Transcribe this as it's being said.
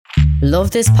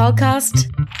Love this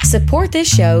podcast? Support this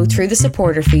show through the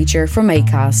supporter feature from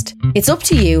Acast. It's up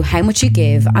to you how much you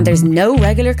give, and there's no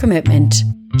regular commitment.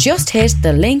 Just hit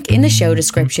the link in the show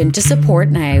description to support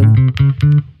now.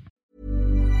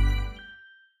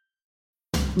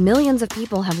 Millions of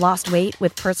people have lost weight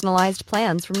with personalized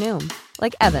plans from Noom.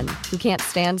 Like Evan, who can't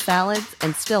stand salads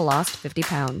and still lost 50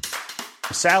 pounds.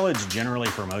 Salads generally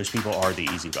for most people are the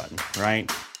easy button,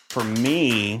 right? For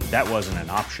me, that wasn't an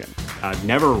option. I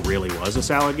never really was a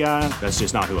salad guy. That's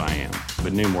just not who I am.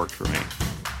 But Noom worked for me.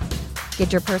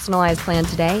 Get your personalized plan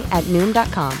today at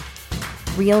Noom.com.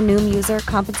 Real Noom user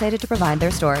compensated to provide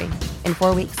their story. In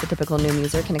 4 weeks, the typical Noom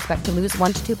user can expect to lose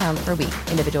 1 to 2 pounds per week.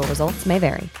 Individual results may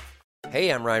vary. Hey,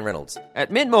 I'm Ryan Reynolds.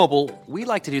 At Mint Mobile, we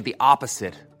like to do the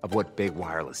opposite of what Big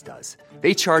Wireless does.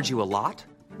 They charge you a lot.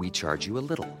 We charge you a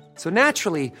little. So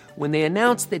naturally, when they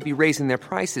announced they'd be raising their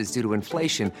prices due to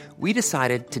inflation, we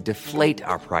decided to deflate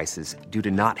our prices due to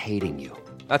not hating you.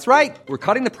 That's right. We're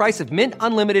cutting the price of Mint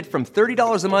Unlimited from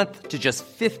 $30 a month to just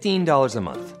 $15 a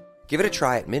month. Give it a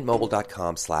try at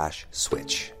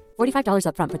mintmobile.com/switch. $45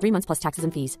 up front for 3 months plus taxes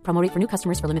and fees. Promo rate for new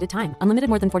customers for limited time. Unlimited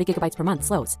more than 40 gigabytes per month.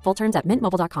 Slows full terms at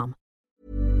mintmobile.com.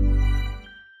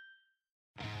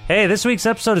 Hey, this week's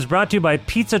episode is brought to you by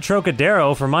Pizza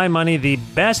Trocadero. For my money, the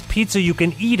best pizza you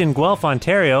can eat in Guelph,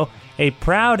 Ontario. A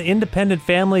proud independent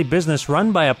family business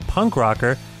run by a punk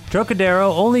rocker,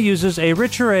 Trocadero only uses a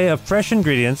rich array of fresh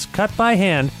ingredients cut by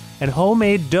hand and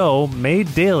homemade dough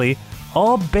made daily,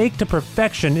 all baked to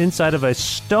perfection inside of a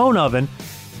stone oven.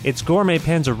 It's gourmet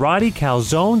panzerotti,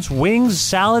 calzones, wings,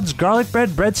 salads, garlic bread,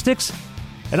 breadsticks,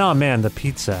 and oh man, the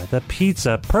pizza.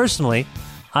 Personally,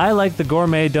 I like the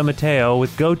gourmet Domateo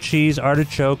with goat cheese,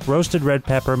 artichoke, roasted red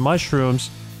pepper, mushrooms.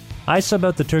 I sub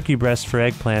out the turkey breast for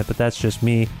eggplant, but that's just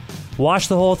me. Wash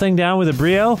the whole thing down with a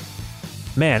brio.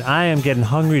 Man, I am getting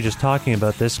hungry just talking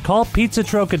about this. Call Pizza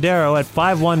Trocadero at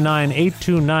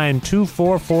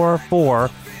 519-829-2444.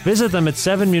 Visit them at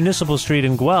 7 Municipal Street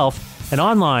in Guelph and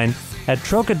online at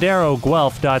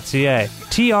trocaderoguelph.ca.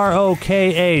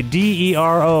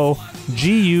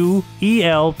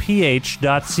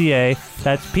 TROKADEROGUELPH.ca.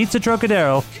 That's Pizza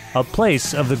Trocadero, a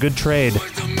place of the good trade.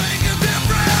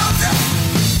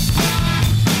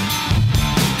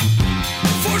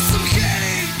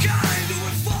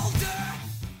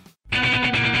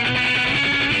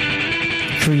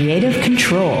 Creative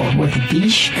Control with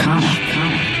Vish Khanna.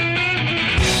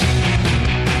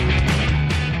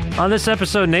 On this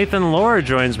episode, Nathan Lohr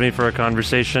joins me for a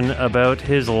conversation about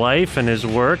his life and his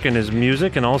work and his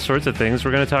music and all sorts of things.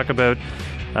 We're going to talk about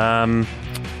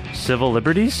civil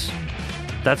liberties.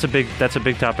 That's a big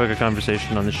topic of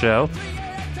conversation on the show.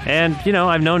 And, you know,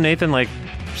 I've known Nathan like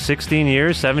 16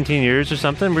 years, 17 years or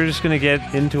something. We're just going to get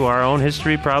into our own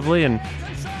history probably and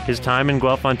his time in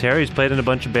Guelph, Ontario. He's played in a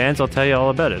bunch of bands. I'll tell you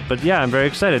all about it. But yeah, I'm very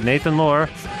excited. Nathan Lohr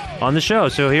on the show.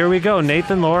 So here we go.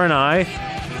 Nathan Lohr and I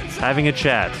having a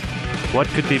chat. What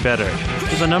could be better?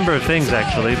 There's a number of things,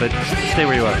 actually, but stay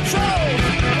where you are.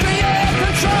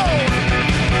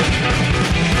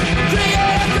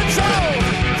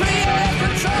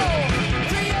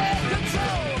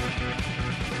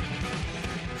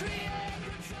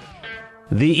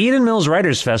 The Eden Mills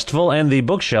Writers Festival and the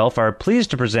Bookshelf are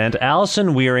pleased to present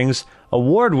Alison Wearing's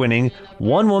award-winning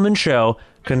one-woman show,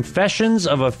 Confessions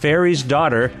of a Fairy's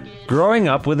Daughter, Growing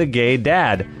Up with a Gay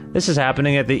Dad. This is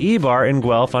happening at the E-Bar in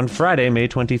Guelph on Friday, May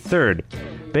 23rd.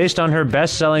 Based on her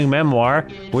best-selling memoir,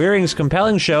 Wearing's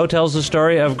compelling show tells the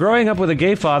story of growing up with a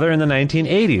gay father in the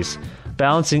 1980s.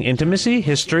 Balancing intimacy,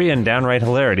 history, and downright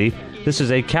hilarity, this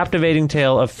is a captivating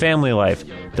tale of family life,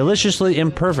 deliciously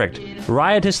imperfect,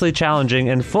 riotously challenging,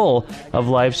 and full of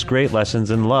life's great lessons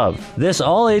in love. This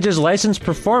all-ages licensed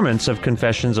performance of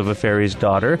Confessions of a Fairy's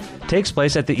Daughter takes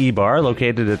place at the E-Bar,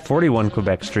 located at 41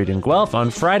 Quebec Street in Guelph, on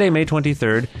Friday, May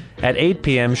 23rd at 8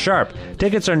 p.m. sharp.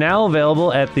 Tickets are now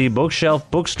available at the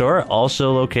Bookshelf Bookstore,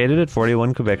 also located at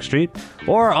 41 Quebec Street,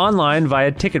 or online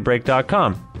via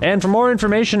ticketbreak.com. And for more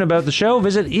information about the show,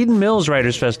 visit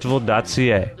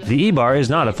EdenMillsWritersFestival.ca. The E-Bar is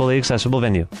not a fully accessible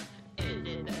venue.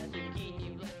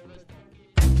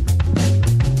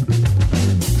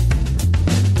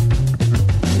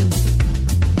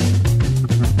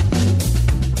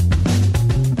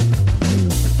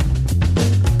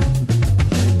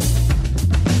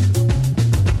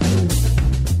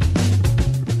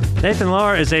 Nathan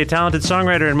Lohr is a talented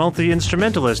songwriter and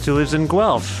multi-instrumentalist who lives in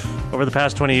Guelph. Over the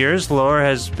past 20 years, Lohr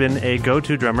has been a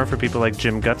go-to drummer for people like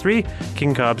Jim Guthrie,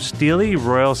 King Cobb Steely,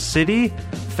 Royal City,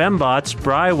 Fembots,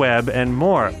 Bry Webb, and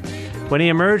more. When he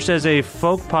emerged as a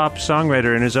folk-pop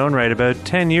songwriter in his own right about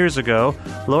 10 years ago,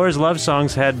 Lohr's love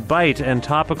songs had bite and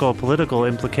topical political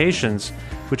implications.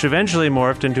 which eventually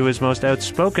morphed into his most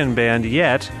outspoken band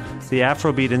yet, the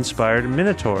Afrobeat-inspired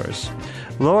Minotaurs.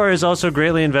 Lohr is also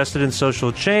greatly invested in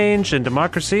social change and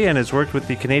democracy and has worked with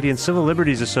the Canadian Civil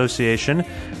Liberties Association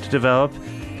to develop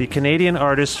the Canadian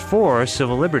Artists for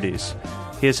Civil Liberties.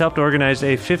 He has helped organize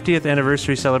a 50th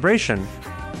anniversary celebration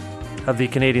of the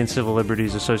Canadian Civil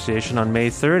Liberties Association on May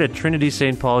 3rd at Trinity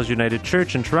St. Paul's United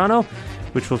Church in Toronto,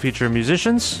 which will feature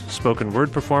musicians, spoken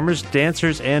word performers,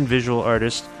 dancers, and visual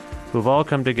artists who have all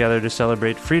come together to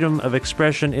celebrate freedom of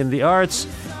expression in the arts.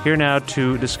 Here now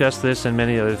to discuss this and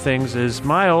many other things is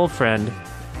my old friend,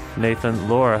 Nathan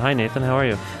Lohr. Hi, Nathan. How are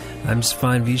you? I'm just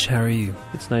fine, Vish. How are you?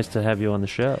 It's nice to have you on the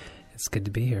show. It's good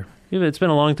to be here. It's been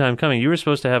a long time coming. You were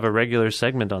supposed to have a regular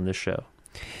segment on this show.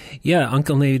 Yeah,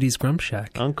 Uncle Nady's Grump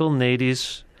Shack. Uncle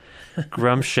Nady's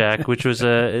Grump Shack, which was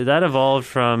that evolved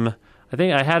from, I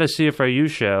think I had a CFRU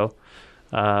show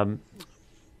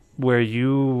where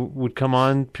you would come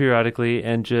on periodically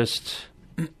and just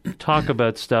talk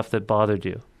about stuff that bothered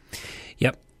you.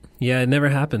 Yep. Yeah, it never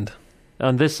happened.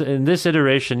 In this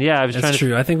iteration, yeah, I was That's trying to...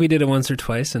 true. I think we did it once or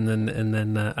twice, and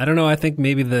then I don't know. I think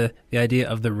maybe the idea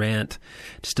of the rant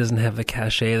just doesn't have the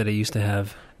cachet that it used to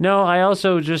have. No, I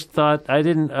also just thought I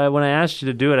didn't. When I asked you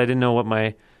to do it, I didn't know what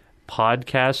my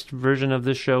podcast version of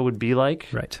this show would be like.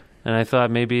 Right. And I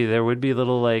thought maybe there would be a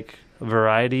little like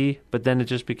variety, but then it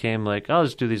just became like, I'll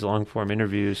just do these long form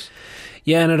interviews.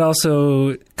 Yeah, and it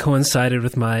also coincided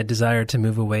with my desire to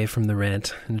move away from the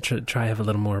rant and try have a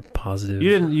little more positive.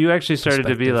 You actually started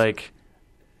to be like,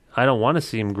 I don't want to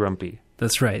seem grumpy.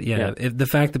 That's right. Yeah. If the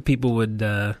fact that people would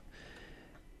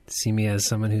see me as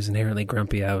someone who's inherently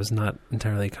grumpy, I was not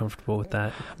entirely comfortable with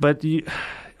that. But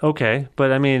okay,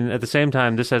 but I mean, at the same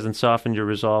time, this hasn't softened your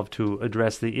resolve to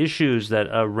address the issues that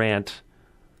a rant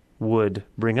would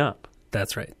bring up.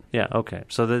 That's right. Yeah, okay.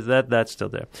 So that's still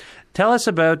there. Tell us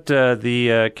about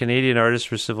the Canadian Artists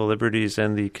for Civil Liberties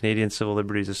and the Canadian Civil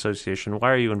Liberties Association.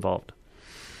 Why are you involved?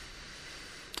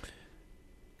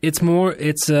 It's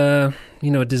a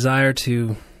desire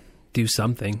to do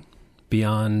something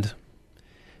beyond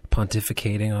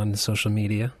pontificating on social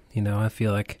media. I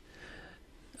feel like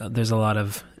there's a lot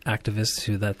of activists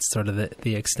who that's sort of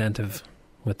the extent of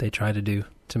what they try to do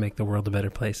to make the world a better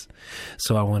place.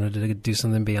 So I wanted to do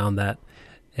something beyond that.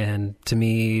 And to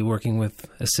me, working with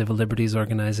a civil liberties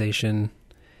organization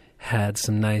had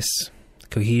some nice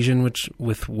cohesion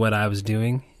with what I was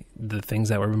doing, the things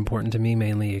that were important to me,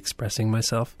 mainly expressing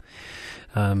myself.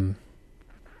 And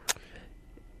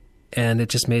it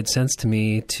just made sense to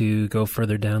me to go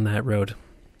further down that road.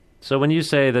 So when you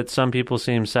say that some people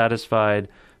seem satisfied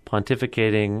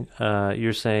pontificating,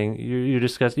 you're saying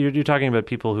you're talking about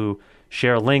people who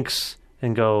share links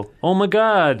and go, "Oh my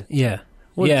God, yeah,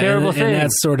 what a terrible thing!" And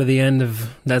that's sort of the end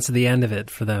of it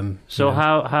for them. So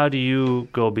how do you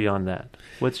go beyond that?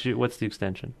 What's the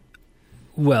extension?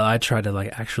 Well, I try to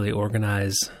actually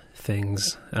organize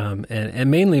things,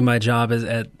 and mainly my job is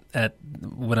at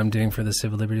what I'm doing for the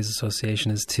Civil Liberties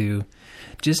Association is to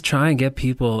just try and get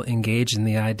people engaged in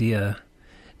the idea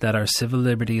that our civil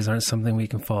liberties aren't something we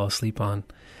can fall asleep on,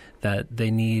 that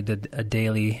they need a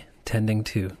daily tending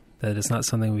to, that it's not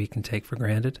something we can take for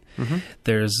granted. Mm-hmm.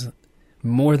 There's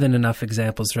more than enough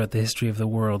examples throughout the history of the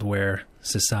world where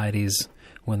societies,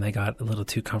 when they got a little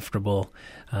too comfortable,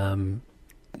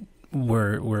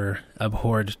 were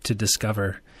abhorred to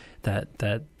discover that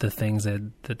the things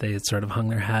that they had sort of hung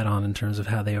their hat on in terms of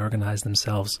how they organized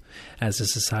themselves as a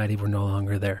society were no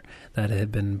longer there, that it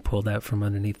had been pulled out from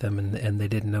underneath them, and they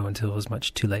didn't know until it was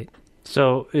much too late.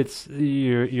 So it's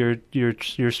you're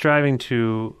striving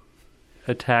to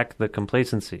attack the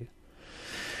complacency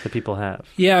that people have.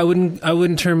 Yeah, I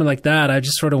wouldn't term it like that. I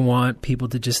just sort of want people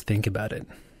to just think about it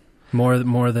more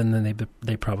than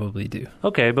they probably do.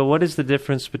 Okay, but what is the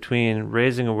difference between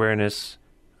raising awareness,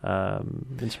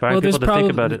 inspiring people to think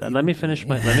about it? Let me finish.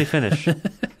 Let me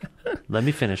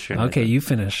finish here. Okay, you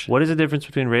finish. What is the difference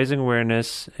between raising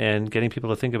awareness and getting people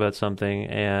to think about something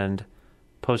and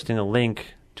posting a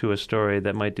link to a story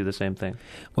that might do the same thing?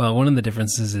 Well, one of the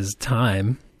differences is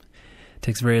time. It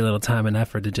takes very little time and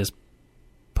effort to just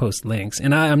post links.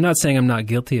 And I'm not saying I'm not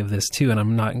guilty of this too, and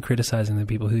I'm not criticizing the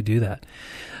people who do that.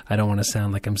 I don't want to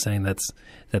sound like I'm saying that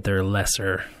they're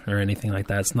lesser or anything like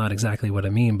that. It's not exactly what I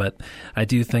mean, but I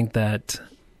do think that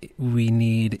we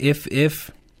need, if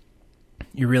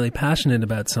you're really passionate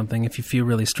about something, if you feel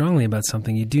really strongly about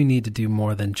something, you do need to do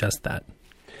more than just that.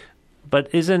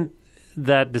 But isn't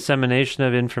that dissemination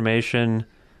of information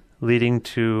leading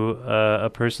to a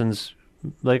person's,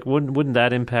 wouldn't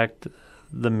that impact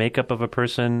the makeup of a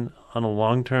person on a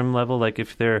long-term level? Like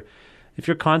if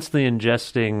you're constantly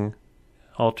ingesting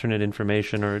alternate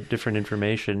information or different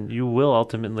information, you will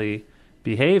ultimately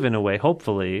behave in a way,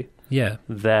 hopefully,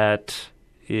 that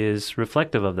is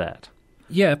reflective of that.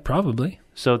 Yeah, probably.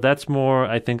 So that's more,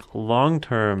 I think,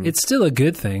 long-term. It's still a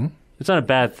good thing. It's not a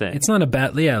bad thing. It's not a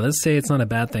bad, let's say it's not a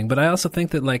bad thing. But I also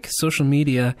think that, like, social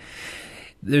media,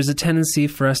 there's a tendency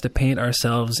for us to paint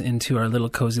ourselves into our little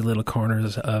cozy little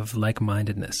corners of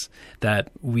like-mindedness,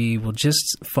 that we will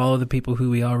just follow the people who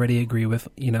we already agree with,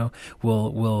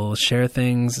 we'll share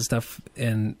things and stuff,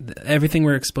 and everything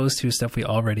we're exposed to is stuff we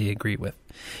already agree with.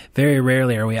 Very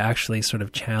rarely are we actually sort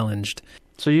of challenged.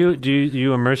 So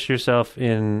you immerse yourself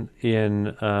in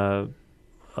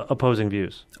opposing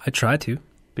views? I try to.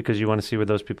 Because you want to see where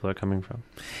those people are coming from.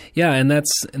 Yeah, and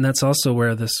that's also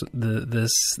where the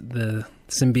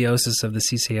symbiosis of the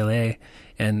CCLA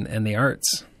and the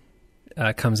arts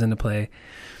comes into play,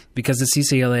 because the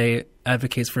CCLA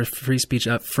advocates for free speech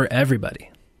for everybody.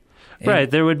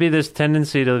 Right. There would be this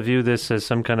tendency to view this as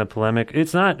some kind of polemic.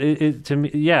 It's not. To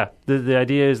me, yeah. The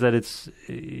idea is that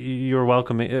you're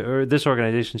welcoming, or this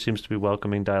organization seems to be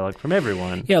welcoming dialogue from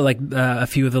everyone. Yeah, like a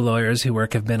few of the lawyers who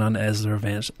work have been on Ezra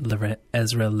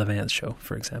Levant's show,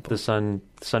 for example. The Sun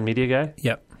Media guy.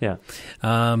 Yep. Yeah.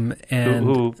 And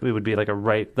who it would be like a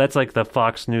right. That's like the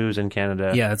Fox News in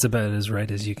Canada. Yeah, it's about as right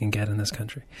as you can get in this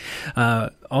country.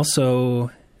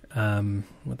 Also,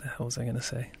 what the hell was I going to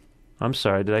say? I'm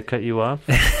sorry. Did I cut you off?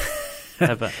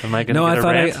 Am I going to No, get a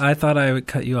rant? I thought I would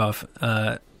cut you off.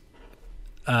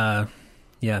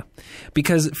 Yeah,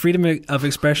 because freedom of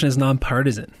expression is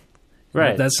nonpartisan.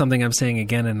 Right. That's something I'm saying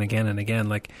again and again and again.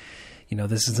 Like,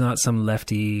 this is not some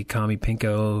lefty commie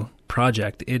pinko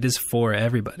project. It is for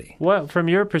everybody. Well, from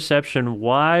your perception,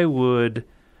 why would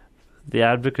the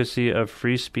advocacy of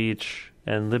free speech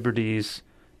and liberties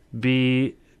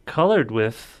be colored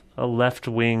with a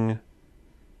left-wing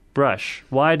brush?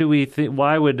 Why do we think?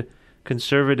 Why would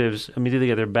conservatives immediately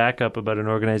get their back up about an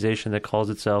organization that calls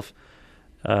itself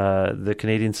the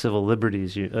Canadian Civil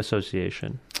Liberties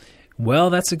Association? Well,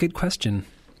 that's a good question.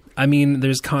 I mean,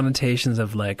 there's connotations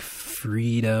of like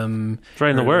freedom. It's right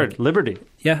in the word, liberty.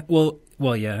 Yeah. Well,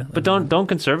 yeah. But don't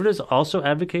conservatives also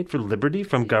advocate for liberty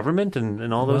from government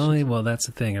and all those? Well, that's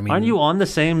the thing. I mean, aren't you on the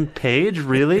same page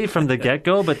really from the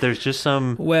get-go? But there's just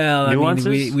some nuances. I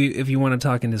mean, we if you want to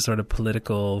talk into sort of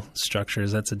political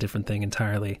structures, that's a different thing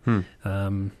entirely.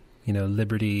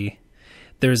 Liberty.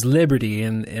 There's liberty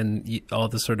and all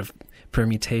the sort of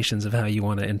permutations of how you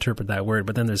want to interpret that word,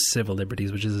 but then there's civil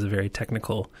liberties, which is a very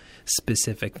technical,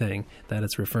 specific thing that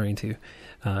it's referring to.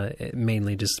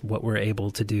 Mainly just what we're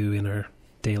able to do in our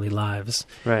daily lives,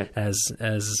 right? As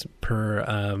per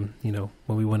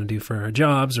what we want to do for our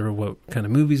jobs, or what kind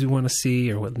of movies we want to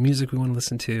see, or what music we want to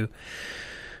listen to,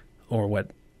 or what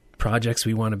projects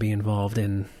we want to be involved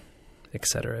in, et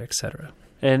cetera, et cetera.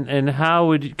 And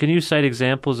how can you cite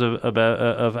examples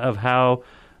of how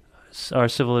our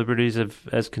civil liberties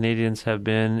as Canadians have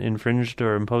been infringed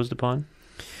or imposed upon?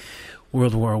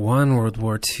 World War I, World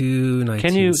War II,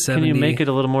 1970. Can you make it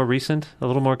a little more recent, a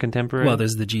little more contemporary? Well,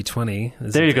 there's the G20.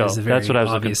 There you go. That's what I was looking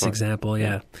for. Obvious example,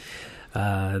 yeah.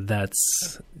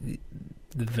 That's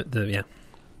yeah.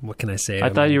 What can I say? I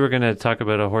thought you were going to talk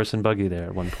about a horse and buggy there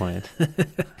at one point.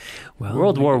 Well,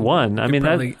 World War I. I mean,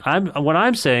 what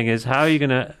I'm saying is, how are you going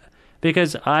to?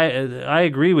 Because I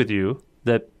agree with you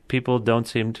that people don't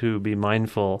seem to be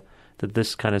mindful that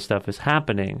this kind of stuff is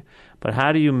happening. But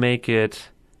how do you make it?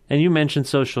 And you mentioned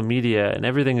social media, and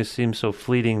everything seems so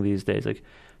fleeting these days. Like,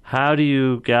 how do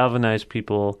you galvanize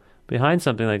people behind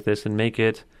something like this and make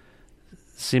it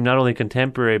seem not only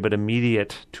contemporary but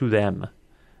immediate to them?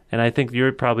 And I think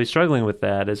you're probably struggling with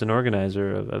that as an organizer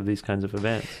of these kinds of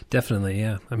events. Definitely,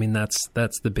 yeah. I mean, that's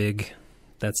the big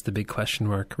question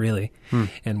mark, really.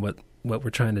 And what we're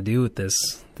trying to do with this,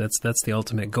 that's the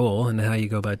ultimate goal. And how you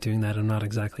go about doing that, I'm not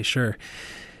exactly sure.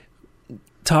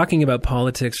 Talking about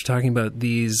politics, talking about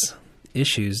these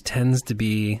issues tends to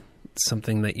be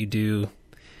something that you do,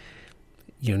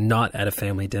 not at a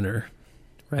family dinner,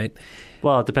 right?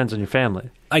 Well, it depends on your family,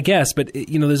 I guess. But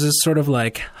there's this sort of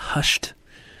like hushed.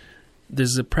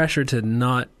 There's a pressure to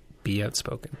not be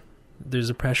outspoken. There's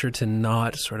a pressure to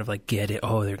not sort of like get it.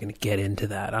 Oh, they're going to get into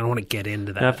that. I don't want to get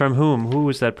into that. Now, from whom? Who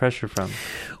was that pressure from?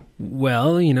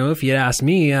 Well, if you ask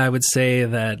me, I would say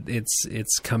that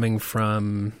it's coming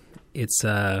from it's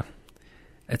a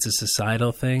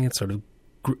societal thing. It's sort of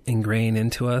ingrained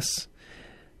into us.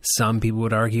 Some people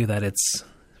would argue that it's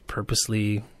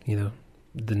purposely, the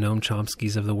Noam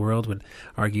Chomskys of the world would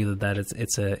argue that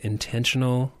it's a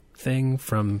intentional thing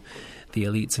from the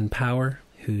elites in power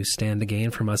who stand to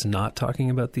gain from us not talking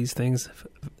about these things,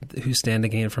 who stand to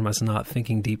gain from us not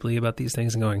thinking deeply about these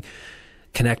things and going,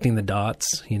 connecting the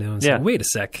dots, and saying, wait a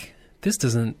sec,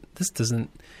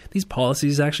 these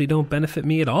policies actually don't benefit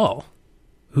me at all.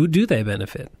 Who do they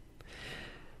benefit?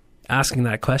 Asking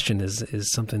that question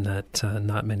is something that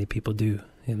not many people do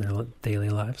in their daily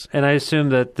lives. And I assume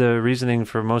that the reasoning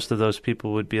for most of those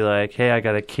people would be like, hey, I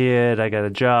got a kid, I got a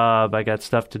job, I got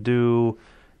stuff to do,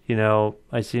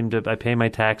 I pay my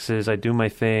taxes, I do my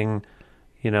thing,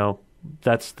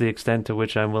 that's the extent to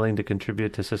which I'm willing to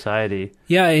contribute to society.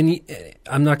 Yeah, and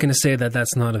I'm not going to say that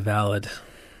that's not a valid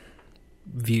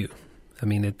view. I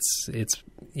mean,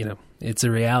 it's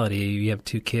a reality. You have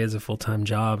 2 kids, a full-time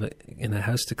job, and a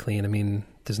house to clean. I mean,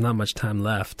 there's not much time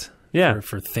left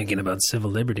for thinking about civil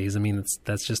liberties. I mean,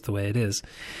 that's just the way it is.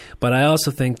 But I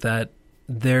also think that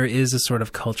there is a sort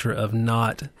of culture of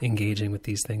not engaging with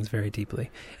these things very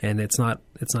deeply, and it's not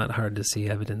hard to see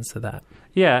evidence of that.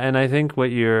 Yeah, and I think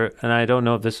and I don't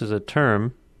know if this is a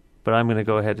term, but I'm going to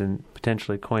go ahead and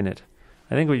potentially coin it.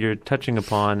 I think what you're touching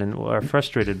upon and are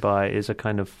frustrated by is a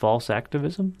kind of false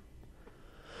activism.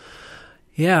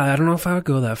 Yeah, I don't know if I would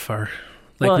go that far.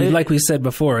 Like we said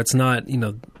before, it's not,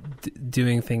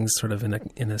 doing things sort of in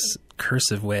a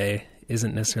cursive way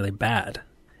isn't necessarily bad.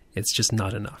 It's just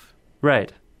not enough.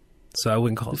 Right. So I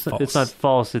wouldn't call it false. It's not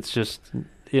false. It's just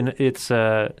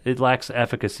it lacks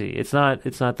efficacy. It's not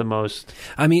the most.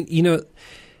 I mean,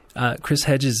 Chris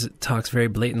Hedges talks very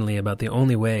blatantly about the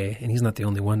only way, and he's not the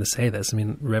only one to say this. I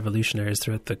mean, revolutionaries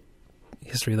throughout the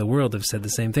history of the world have said the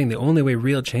same thing. The only way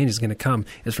real change is going to come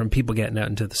is from people getting out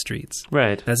into the streets.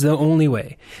 Right. That's the only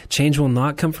way. Change will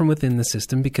not come from within the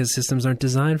system because systems aren't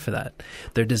designed for that.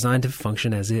 They're designed to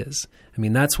function as is. I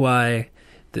mean, that's why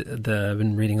I've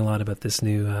been reading a lot about this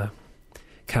new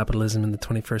Capitalism in the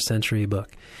 21st Century book.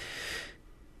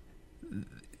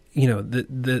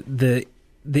 The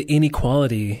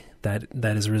inequality that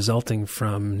is resulting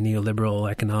from neoliberal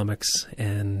economics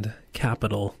and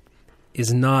capital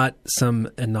is not some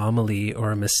anomaly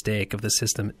or a mistake of the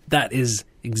system. That is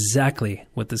exactly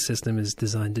what the system is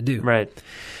designed to do. Right.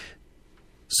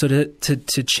 So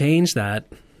to change that,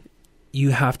 you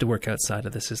have to work outside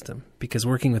of the system, because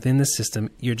working within the system,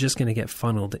 you're just going to get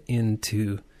funneled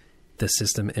into the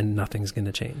system and nothing's going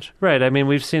to change. Right. I mean,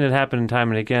 we've seen it happen time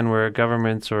and again where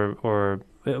governments or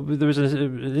there was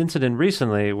an incident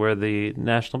recently where the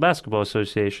National Basketball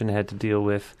Association had to deal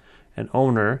with an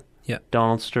owner,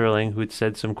 Donald Sterling, who'd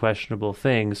said some questionable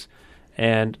things,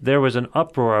 and there was an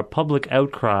uproar, a public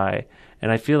outcry,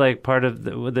 and I feel like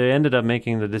they ended up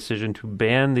making the decision to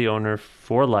ban the owner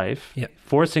for life,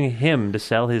 forcing him to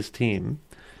sell his team.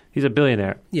 He's a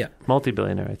billionaire,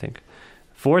 multi-billionaire, I think.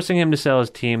 Forcing him to sell his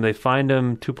team. They fined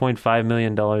him $2.5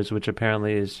 million, which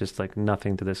apparently is just like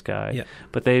nothing to this guy. Yeah.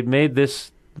 But they made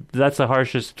this, that's the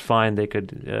harshest fine they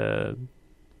could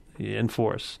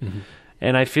enforce. Mm-hmm.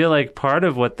 And I feel like part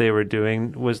of what they were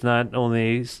doing was not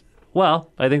only,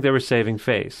 I think they were saving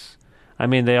face. I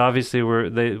mean, they obviously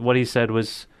what he said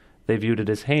was they viewed it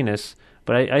as heinous.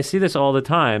 But I see this all the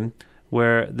time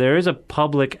where there is a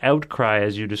public outcry,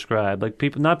 as you described. Like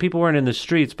people weren't in the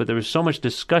streets, but there was so much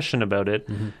discussion about it.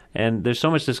 Mm-hmm. And there's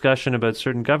so much discussion about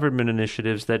certain government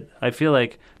initiatives that I feel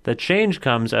like the change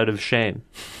comes out of shame.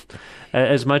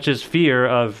 As much as fear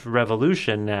of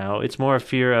revolution now, it's more a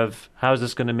fear of how is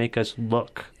this going to make us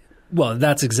look? Well,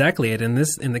 that's exactly it. In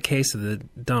the case of the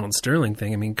Donald Sterling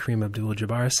thing, I mean, Kareem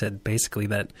Abdul-Jabbar said basically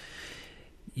that,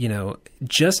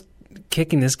 just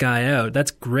kicking this guy out,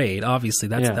 that's great. Obviously,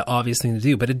 that's the obvious thing to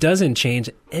do, but it doesn't change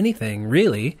anything,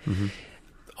 really. Mm-hmm.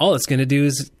 All it's going to do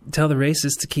is tell the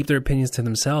racists to keep their opinions to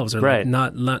themselves, or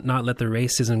not let the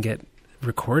racism get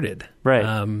recorded. Right.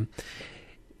 I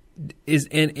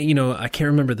can't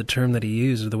remember the term that he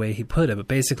used or the way he put it, but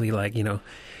basically, like,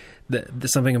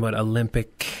 something about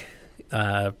Olympic.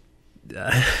 It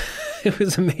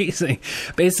was amazing.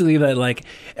 Basically, that like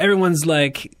everyone's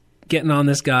like getting on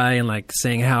this guy and like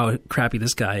saying how crappy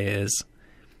this guy is,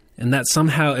 and that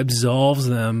somehow absolves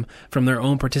them from their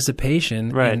own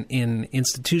participation in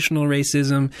institutional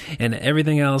racism and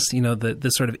everything else,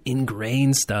 the sort of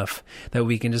ingrained stuff that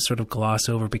we can just sort of gloss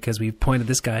over because we've pointed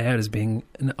this guy out as being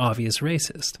an obvious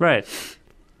racist. Right.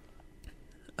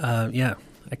 I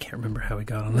can't remember how we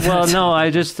got on that. Well, no, I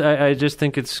just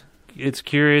think it's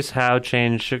curious how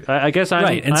change should, I guess I'm...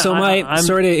 Right, and so I'm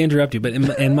sorry to interrupt you, but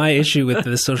and my issue with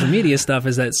the social media stuff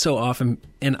is that so often,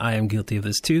 and I am guilty of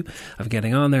this too, of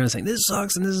getting on there and saying, this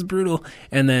sucks and this is brutal,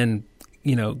 and then,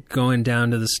 going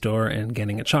down to the store and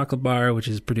getting a chocolate bar, which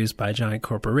is produced by a giant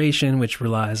corporation, which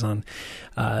relies on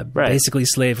basically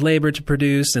slave labor to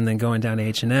produce, and then going down to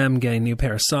H&M, getting a new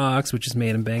pair of socks, which is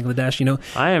made in Bangladesh.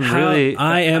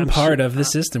 I am part of the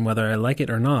system, whether I like it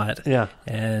or not. Yeah.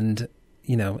 And...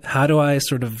 how do I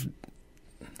sort of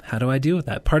how do I deal with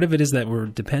that? Part of it is that we're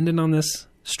dependent on this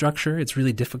structure. It's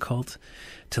really difficult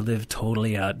to live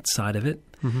totally outside of it,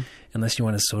 unless you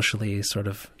want to socially sort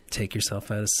of take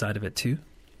yourself outside of it too.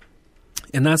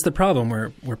 And that's the problem.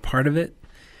 We're part of it.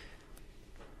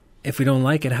 If we don't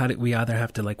like it, we either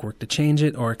have to like work to change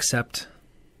it or accept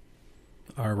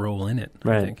our role in it.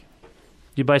 Right. I think.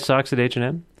 You buy socks at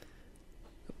H&M?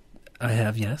 I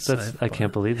have, yes. I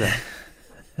can't believe that.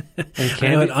 I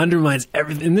know, it undermines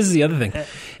everything. And this is the other thing.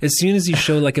 As soon as you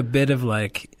show like a bit of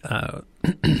like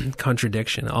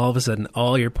contradiction, all of a sudden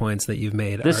all your points that you've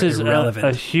made are irrelevant.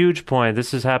 This is a huge point.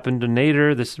 This has happened to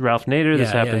Nader, Ralph Nader,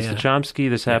 this happens to Chomsky,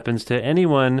 this happens to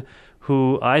anyone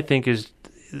who I think is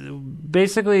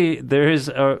basically there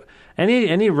is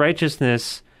any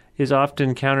righteousness is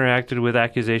often counteracted with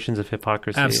accusations of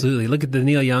hypocrisy. Absolutely. Look at the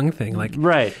Neil Young thing. Like,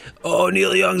 right. Oh,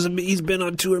 Neil Young's he's been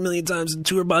on tour a million times in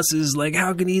tour buses. Like,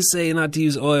 how can he say not to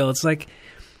use oil? It's like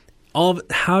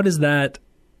how does that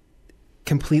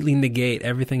completely negate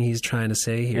everything he's trying to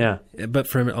say here? Yeah. But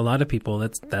for a lot of people,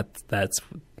 that's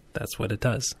what it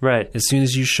does. Right. As soon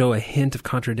as you show a hint of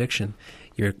contradiction,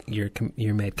 you're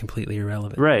made completely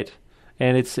irrelevant. Right.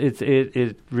 And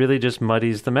it really just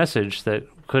muddies the message that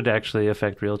could actually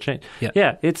affect real change.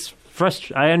 Yeah, it's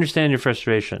I understand your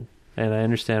frustration, and I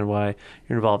understand why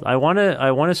you're involved. I want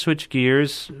to switch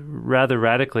gears rather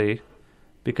radically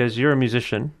because you're a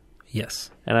musician.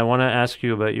 Yes. And I want to ask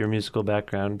you about your musical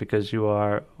background because you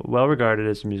are well regarded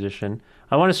as a musician.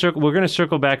 We're going to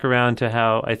circle back around to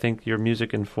how I think your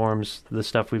music informs the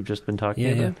stuff we've just been talking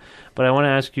about. Yeah. But I want to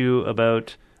ask you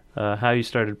about how you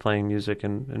started playing music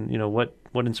and you know what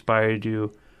inspired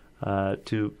you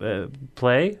to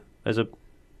play as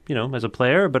a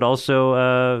player, but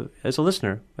also as a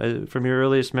listener from your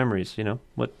earliest memories. You know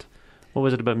what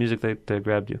was it about music that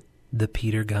grabbed you? The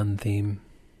Peter Gunn theme.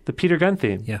 The Peter Gunn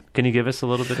theme. Yeah. Can you give us a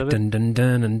little bit of it? Dun dun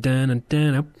dun dun dun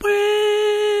dun.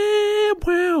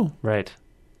 Wow. Right.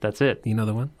 That's it. You know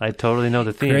the one? I totally know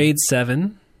the theme. Grade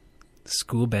 7,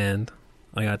 school band.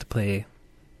 I got to play.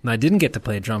 And I didn't get to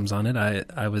play drums on it.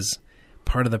 I was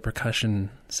part of the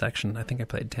percussion section. I think I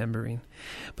played tambourine.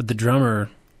 But the drummer,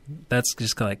 that's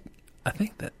just like, I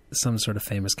think that some sort of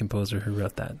famous composer who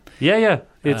wrote that. Yeah.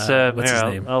 It's what's his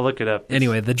name? I'll look it up.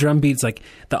 Anyway, the drum beat's like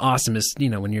the awesomest,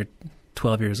 when you're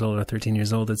 12 years old or 13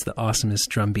 years old, it's the awesomest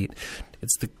drum beat.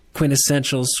 It's the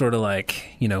quintessential sort of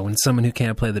like, when someone who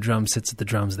can't play the drums sits at the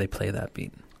drums, they play that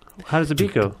beat. How does the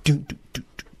beat go?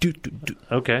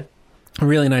 Okay. A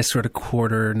really nice sort of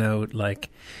quarter note, like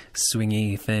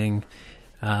swingy thing.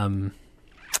 When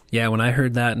I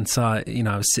heard that and saw it,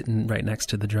 I was sitting right next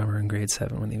to the drummer in grade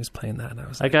 7 when he was playing that. And I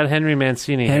was like, I got Henry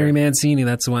Mancini. Mancini,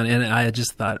 that's the one. And I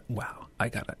just thought, wow. I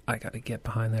gotta get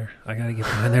behind there. I gotta get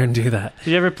behind there and do that.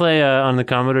 Did you ever play on the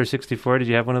Commodore 64? Did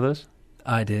you have one of those?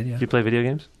 I did, yeah. Did you play video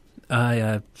games?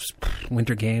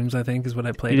 Winter Games, I think, is what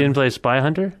I played. You didn't play Spy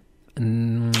Hunter?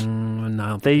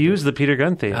 No. They use the Peter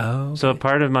Gunn theme. Oh, okay. So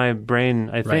part of my brain,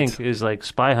 I think, is like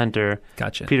Spy Hunter,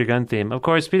 gotcha. Peter Gunn theme. Of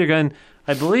course, Peter Gunn,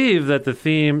 I believe that the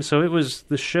theme,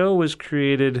 the show was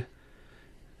created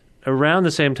around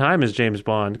the same time as James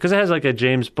Bond, because it has like a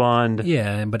James Bond.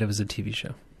 Yeah, but it was a TV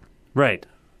show. Right.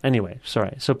 Anyway,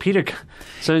 sorry. So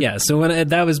so when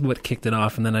that was what kicked it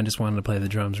off, and then I just wanted to play the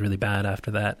drums really bad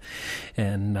after that,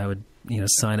 and I would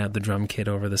sign out the drum kit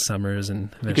over the summers, and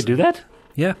you could do that.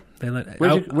 Yeah,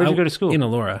 Where'd you go to school? In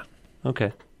Elora.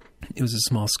 Okay. It was a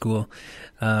small school,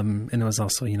 and it was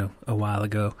also a while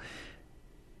ago.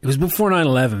 It was before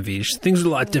 9/11, Vish. Things were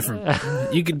a lot different.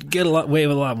 You could get away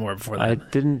with a lot more before that. I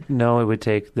didn't know it would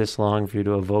take this long for you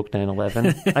to evoke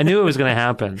 9/11. I knew it was going to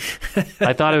happen.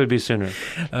 I thought it would be sooner.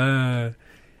 Yeah.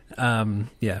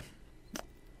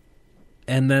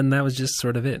 And then that was just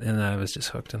sort of it, and I was just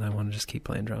hooked, and I wanted to just keep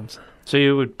playing drums. So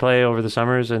you would play over the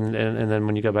summers, and then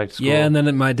when you got back to school? Yeah, and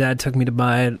then my dad took me to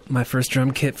buy my first drum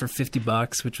kit for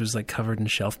 $50, which was like covered in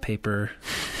shelf paper.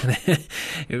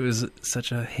 It was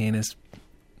such a heinous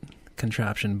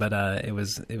contraption, but it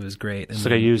was great. And it's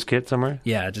like a used kit somewhere?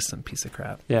 Yeah, just some piece of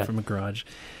crap from a garage.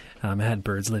 It had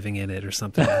birds living in it or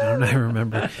something. I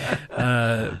remember.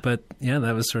 But yeah,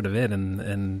 that was sort of it.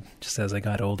 And just as I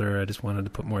got older, I just wanted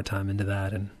to put more time into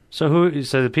that. And so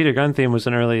the Peter Gunn theme was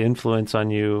an early influence on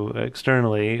you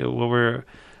externally. Were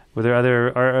there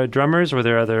other drummers? Were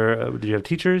there other? Did you have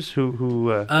teachers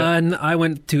who? And I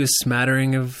went to a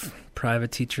smattering of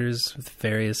private teachers with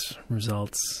various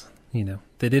results.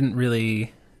 They didn't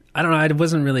really. I don't know. I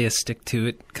wasn't really a stick to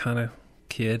it kind of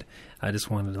kid. I just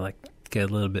wanted to get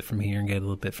a little bit from here and get a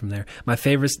little bit from there. My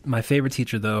favorite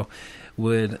teacher though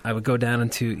I would go down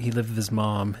into, he lived with his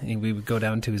mom, and we would go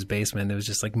down to his basement. It was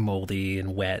just like moldy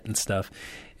and wet and stuff,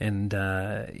 and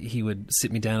he would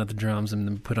sit me down at the drums and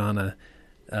then put on a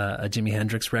Jimi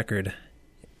Hendrix record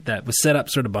that was set up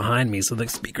sort of behind me, so the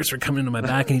speakers were coming into my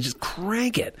back, and he'd just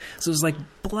crank it. So it was like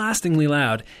blastingly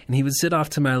loud, and he would sit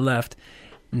off to my left,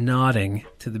 nodding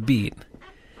to the beat,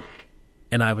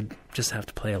 and I would just have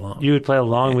to play along. You would play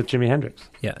along with Jimi Hendrix?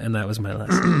 Yeah, and that was my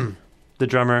lesson. The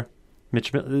drummer,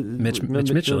 Mitch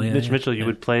Mitchell, yeah. Mitch Mitchell, you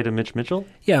would play to Mitch Mitchell?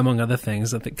 Yeah, among other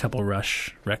things. I think a couple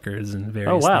Rush records and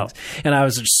various things. And I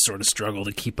was just sort of struggled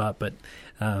to keep up, but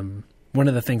one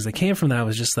of the things that came from that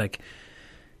was just like,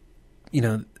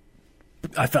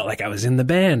 I felt like I was in the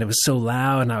band. It was so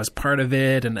loud, and I was part of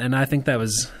it, and I think that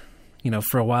was,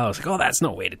 for a while I was like, oh, that's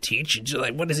no way to teach. You're just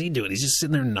like, what is he doing? He's just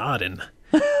sitting there nodding.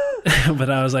 But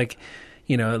I was like,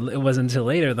 it wasn't until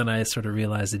later that I sort of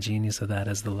realized the genius of that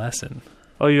as the lesson.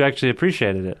 Oh, you actually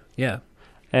appreciated it? Yeah.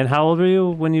 And how old were you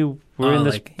when you were in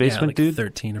this basement, dude?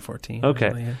 13 or 14. Okay.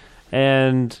 Really, yeah.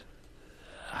 And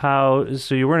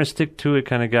so you weren't a stick-to-it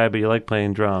kind of guy, but you like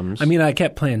playing drums. I mean, I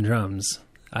kept playing drums.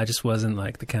 I just wasn't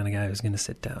like the kind of guy who was going to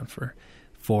sit down for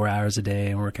 4 hours a day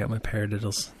and work out my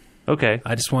paradiddles. Okay.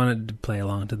 I just wanted to play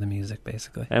along to the music,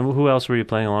 basically. And who else were you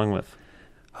playing along with?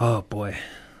 Oh, boy.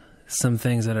 Some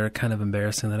things that are kind of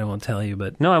embarrassing that I won't tell you,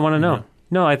 but... No, I want to know.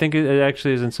 No, I think it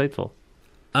actually is insightful.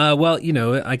 Well,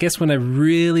 I guess when I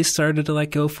really started to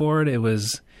go for it, it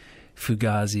was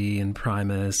Fugazi and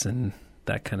Primus and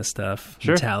that kind of stuff.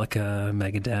 Sure. Metallica,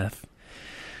 Megadeth.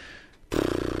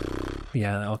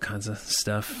 Yeah, all kinds of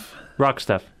stuff. Rock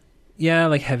stuff. Yeah,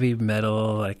 like heavy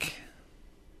metal,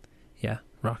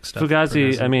 rock stuff.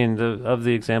 Fugazi, I mean, of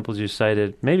the examples you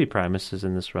cited, maybe Primus is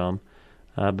in this realm.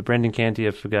 But Brendan Canty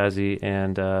of Fugazi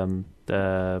and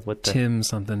Tim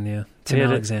something, yeah. Tim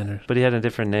Alexander. But he had a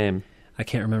different name. I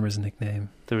can't remember his nickname.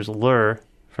 There was Lur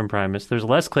from Primus. There's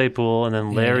Les Claypool and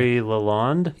then Larry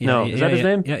Lalonde. Is that his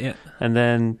name? Yeah. And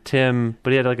then Tim,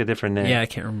 but he had a different name. Yeah, I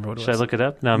can't remember what it was. Should I look it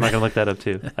up? No, I'm not going to look that up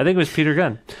too. I think it was Peter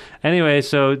Gunn. Anyway,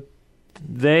 so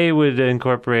they would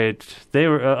incorporate, they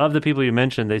were, of the people you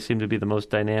mentioned, they seem to be the most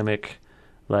dynamic,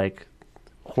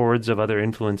 hordes of other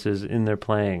influences in their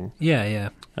playing. Yeah.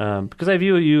 Because I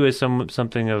view you as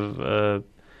something of,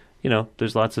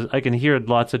 there's I can hear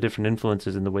lots of different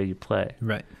influences in the way you play.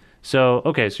 Right. So,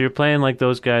 okay, so you're playing like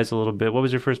those guys a little bit. What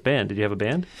was your first band? Did you have a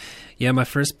band? Yeah, my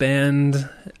first band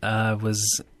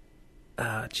was,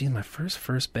 my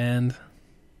first band,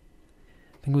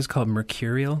 I think it was called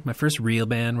Mercurial. My first real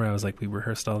band where I was we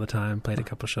rehearsed all the time, played a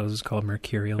couple shows, was called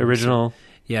Mercurial. Original?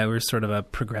 Yeah, we were sort of a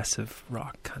progressive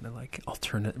rock, kind of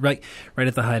alternate, right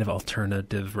at the height of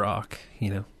alternative rock,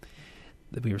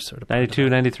 that we were sort of 92,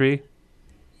 93?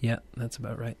 Yeah, that's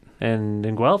about right. And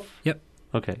in Guelph? Yep.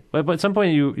 Okay. But at some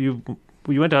point you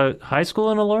went to high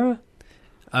school in Elora?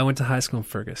 I went to high school in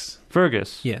Fergus.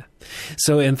 Fergus? Yeah.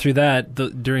 So, and through that,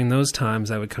 during those times,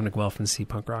 I would come to Guelph and see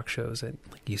punk rock shows at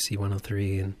UC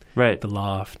 103 and The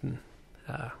Loft and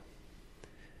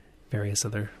various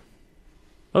other.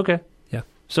 Okay. Yeah.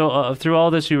 So through all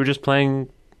this, you were just playing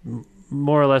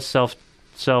more or less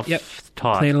self-taught. Yep.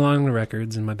 Playing along the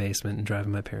records in my basement and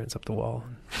driving my parents up the wall.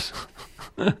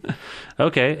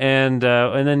 Okay, and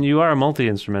then you are a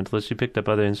multi-instrumentalist. You picked up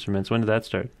other instruments. When did that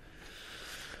start?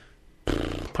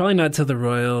 Probably not till the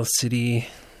Royal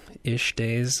City-ish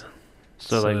days.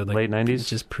 So late 90s?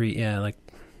 Just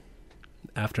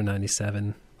after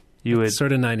 97. You would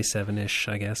sort of 97-ish,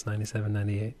 I guess, 97,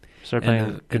 98. Start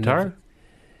playing guitar?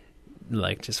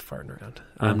 Just farting around.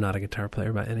 I'm not a guitar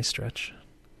player by any stretch.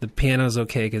 The piano's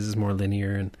okay because it's more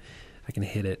linear and I can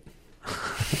hit it.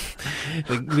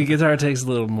 The guitar takes a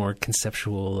little more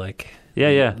conceptual,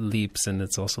 leaps, and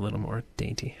it's also a little more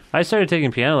dainty. I started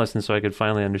taking piano lessons so I could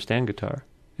finally understand guitar.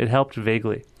 It helped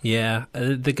vaguely. Yeah,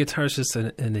 the guitar's just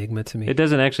an enigma to me. It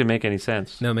doesn't actually make any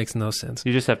sense. No, it makes no sense.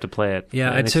 You just have to play it.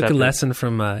 Yeah, I took a lesson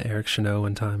from Eric Chenot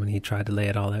one time, and he tried to lay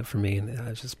it all out for me, and I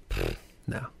was just,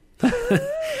 no.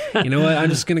 You know what? I'm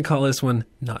just going to call this one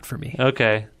not for me.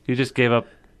 Okay. You just gave up.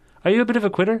 Are you a bit of a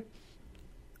quitter?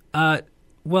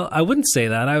 Well, I wouldn't say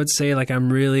that. I would say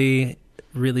I'm really,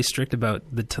 really strict about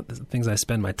the things I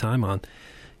spend my time on,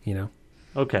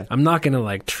 Okay. I'm not going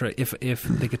to if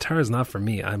the guitar is not for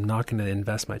me, I'm not going to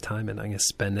invest my time in it. I'm going to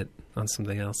spend it on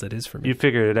something else that is for me. You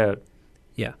figured it out.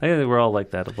 Yeah. I think we're all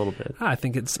like that a little bit. I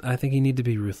think you need to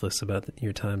be ruthless about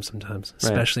your time sometimes,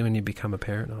 especially when you become a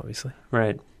parent, obviously.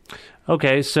 Right.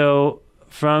 Okay, so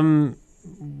from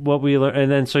what we learned,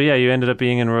 and then you ended up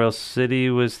being in Royal City.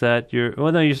 Was that you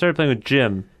started playing with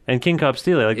Jim? And King Cobb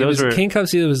Steely, like those were... King Cobb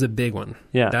Steely was the big one.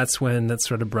 Yeah. That's when that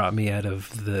sort of brought me out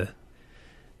of the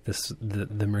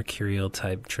mercurial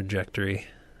type trajectory.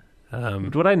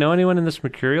 Would I know anyone in this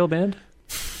mercurial band?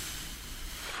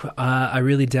 I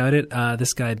really doubt it.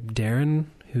 This guy, Darren,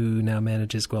 who now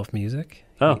manages Guelph Music.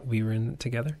 We were in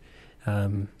together. A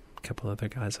couple other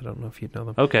guys. I don't know if you'd know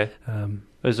them. Okay.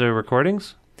 Is there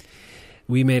recordings?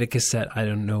 We made a cassette. I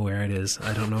don't know where it is.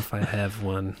 I don't know if I have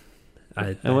one.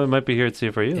 And it might be here at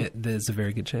CFRU. There's a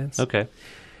very good chance. Okay.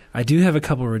 I do have a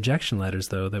couple of rejection letters,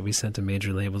 though, that we sent to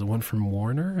major labels. One from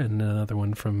Warner and another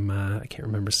one from, I can't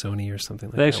remember, Sony or something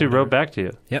like that. They actually wrote back to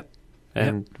you? Yep.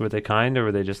 And were they kind, or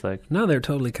were they just like... No, they're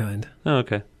totally kind. Oh,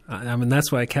 okay. I mean, that's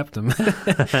why I kept them.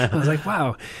 I was like,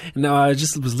 wow. No, I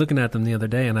just was looking at them the other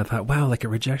day, and I thought, wow, like a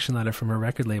rejection letter from a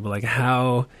record label. Like,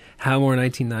 how more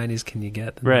 1990s can you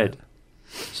get than right. that?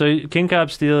 So King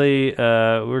Cobb Steely,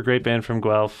 we're a great band from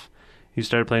Guelph. You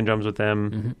started playing drums with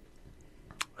them.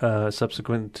 Mm-hmm.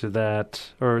 Subsequent to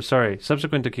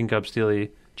King Cobb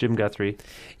Steely, Jim Guthrie.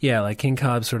 Yeah, like King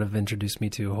Cobb sort of introduced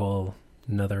me to a whole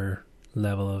another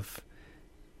level of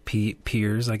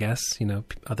peers, I guess,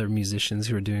 other musicians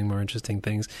who are doing more interesting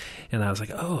things. And I was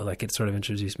like, oh, like it sort of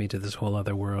introduced me to this whole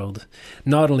other world.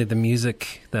 Not only the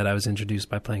music that I was introduced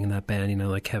by playing in that band,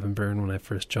 like Kevin Byrne when I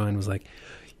first joined was like,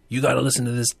 you got to listen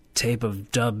to this tape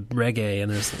of dub reggae, and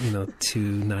there's 2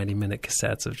 90-minute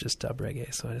cassettes of just dub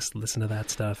reggae. So I just listened to that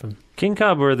stuff. And King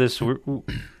Cobb were this, and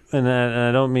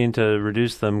I don't mean to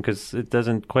reduce them because it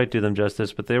doesn't quite do them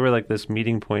justice, but they were like this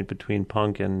meeting point between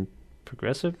punk and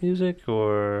progressive music,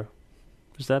 or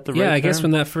is that the right term? I guess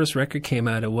when that first record came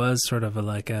out, it was sort of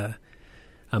a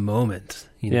moment.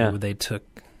 Where they took,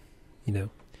 I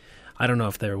don't know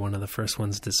if they were one of the first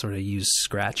ones to sort of use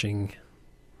scratching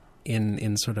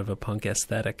in sort of a punk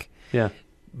aesthetic. Yeah.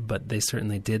 But they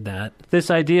certainly did that. This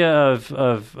idea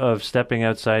of stepping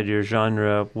outside your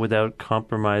genre without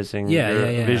compromising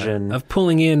your vision. Of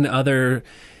pulling in other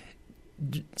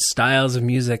styles of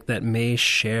music that may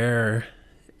share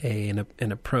an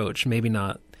approach. Maybe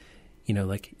not,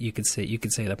 like you could say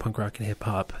that punk rock and hip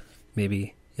hop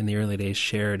maybe in the early days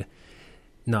shared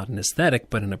not an aesthetic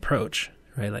but an approach.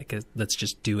 Right, like let's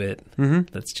just do it.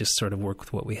 Mm-hmm. Let's just sort of work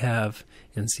with what we have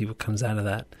and see what comes out of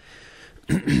that.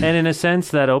 And in a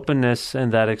sense, that openness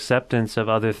and that acceptance of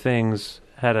other things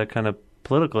had a kind of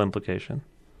political implication.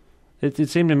 It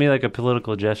seemed to me like a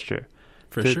political gesture.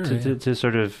 To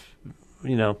sort of,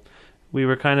 we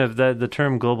were kind of, the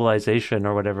term globalization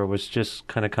or whatever was just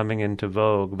kind of coming into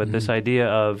vogue. But this idea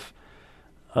of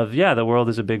the world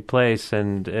is a big place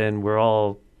and we're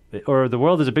all... Or the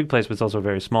world is a big place, but it's also a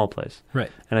very small place. Right.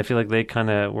 And I feel like they kind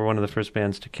of were one of the first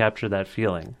bands to capture that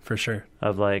feeling. For sure.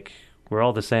 Of like, we're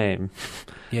all the same.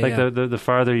 The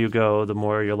farther you go, the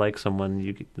more you're like someone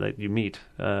you meet,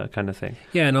 kind of thing.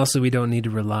 Yeah, and also we don't need to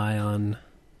rely on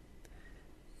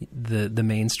the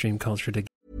mainstream culture to...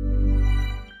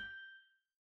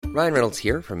 Ryan Reynolds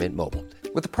here from Mint Mobile.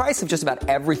 With the price of just about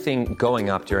everything going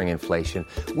up during inflation,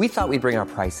 we thought we'd bring our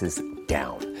prices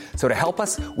down. So to help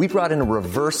us, we brought in a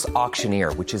reverse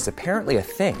auctioneer, which is apparently a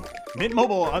thing. Mint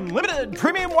Mobile Unlimited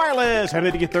Premium Wireless. How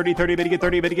to get 30, 30, bit to get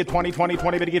 30, bit to get 20, 20,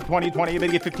 20, bit to get 20, 20, bit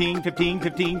to get 15, 15,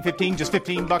 15, 15, just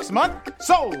 $15 a month?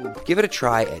 Sold! Give it a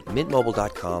try at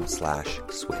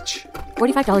mintmobile.com/switch.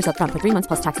 $45 up front for 3 months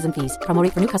plus taxes and fees. Promo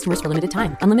rate for new customers for limited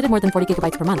time. Unlimited more than 40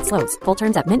 gigabytes per month. Slows full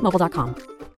terms at mintmobile.com.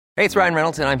 Hey, it's Ryan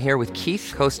Reynolds, and I'm here with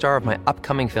Keith, co-star of my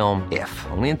upcoming film, If,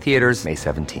 only in theaters May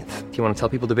 17th. Do you want to tell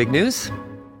people the big news?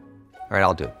 All right,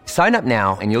 I'll do it. Sign up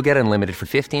now and you'll get unlimited for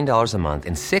 $15 a month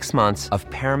and 6 months of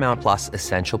Paramount Plus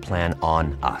Essential Plan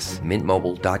on us.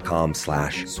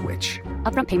 MintMobile.com/switch.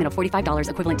 Upfront payment of $45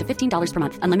 equivalent to $15 per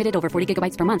month. Unlimited over 40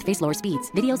 gigabytes per month. Face lower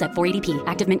speeds. Videos at 480p.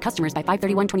 Active Mint customers by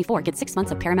 531.24 get 6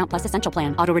 months of Paramount Plus Essential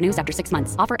Plan. Auto renews after 6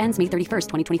 months. Offer ends May 31st,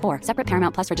 2024. Separate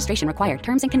Paramount Plus registration required.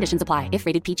 Terms and conditions apply if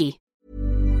rated PG.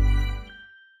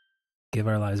 Give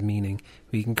our lives meaning.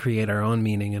 We can create our own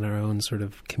meaning in our own sort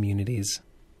of communities.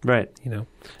 Right.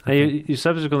 You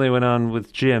subsequently went on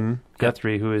with Jim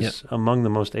Guthrie, who is among the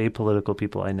most apolitical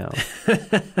people I know.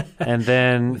 And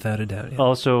then... Without a doubt,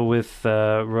 also with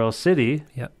Royal City,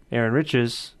 Aaron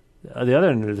Riches, the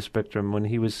other end of the spectrum, when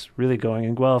he was really going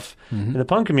in Guelph. Mm-hmm. In the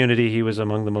punk community, he was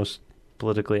among the most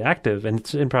politically active,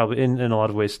 and probably in a lot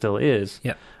of ways still is,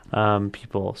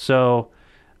 people. So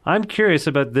I'm curious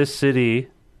about this city,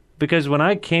 because when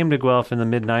I came to Guelph in the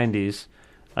mid-'90s,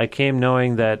 I came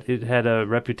knowing that it had a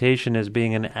reputation as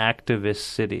being an activist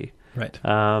city. Right.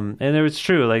 And it was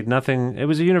true. Like nothing. It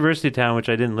was a university town, which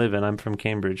I didn't live in. I'm from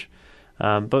Cambridge.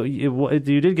 But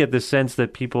you did get this sense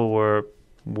that people were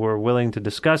willing to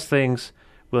discuss things,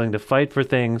 willing to fight for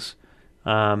things.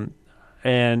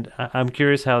 And I'm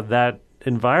curious how that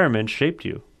environment shaped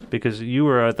you, because you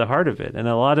were at the heart of it. And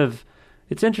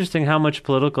it's interesting how much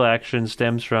political action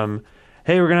stems from,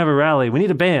 hey, we're going to have a rally. We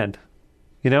need a band.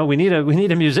 We need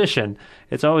a musician.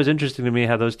 It's always interesting to me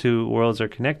how those two worlds are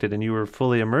connected, and you were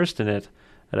fully immersed in it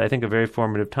at, I think, a very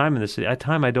formative time in the city, a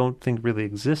time I don't think really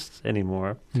exists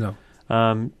anymore. No.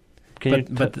 But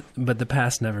the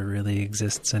past never really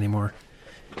exists anymore.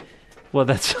 Well,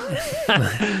 that's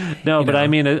no, but I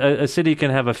mean, a city can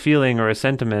have a feeling or a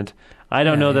sentiment. I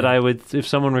don't know that I would, if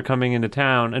someone were coming into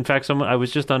town. In fact, I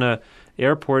was just on a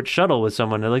airport shuttle with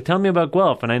someone. They're like, "Tell me about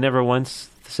Guelph," and I never once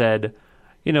said,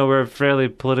 we're a fairly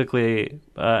politically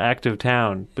active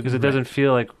town, because it doesn't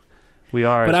feel like we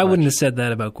are. But I wouldn't have said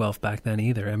that about Guelph back then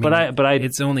either. I mean,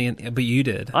 but you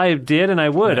did. I did, and I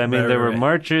would. Right, I mean, there were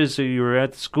marches. So you were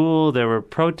at school. There were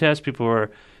protests. People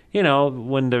were,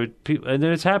 when and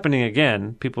it's happening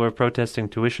again. People are protesting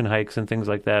tuition hikes and things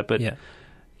like that. But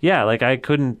like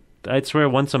I'd swear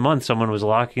once a month someone was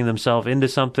locking themselves into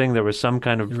something. There was some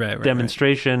kind of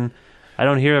demonstration. Right. I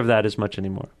don't hear of that as much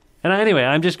anymore. And anyway,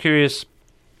 I'm just curious.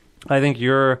 I think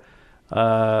you're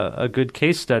a good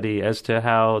case study as to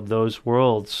how those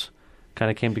worlds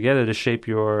kind of came together to shape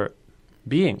your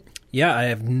being. Yeah, I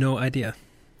have no idea,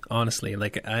 honestly.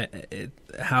 Like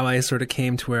how I sort of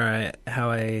came to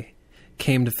how I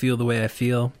came to feel the way I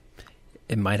feel.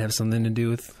 It might have something to do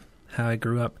with how I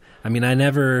grew up. I mean, I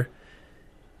never.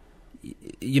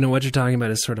 What you're talking about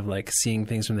is sort of like seeing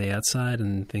things from the outside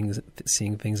and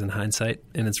seeing things in hindsight,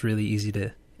 and it's really easy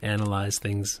to analyze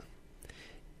things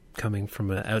coming from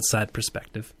an outside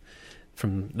perspective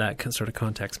from that sort of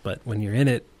context. But when you're in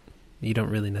it, you don't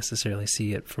really necessarily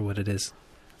see it for what it is.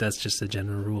 That's just a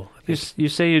general rule. You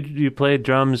say you played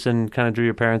drums and kind of drew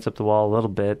your parents up the wall a little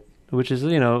bit, which is,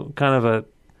 kind of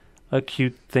a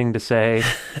cute thing to say.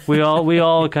 We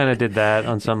all kind of did that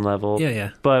on some level. Yeah.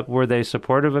 But were they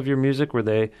supportive of your music? Were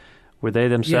they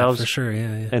themselves? Yeah, for sure.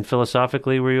 Yeah. And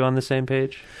philosophically, were you on the same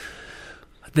page?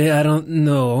 I don't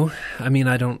know. I mean,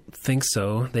 I don't think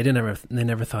so. They never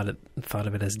thought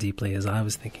of it as deeply as I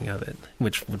was thinking of it,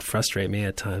 which would frustrate me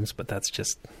at times. But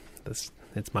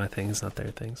it's my thing. It's not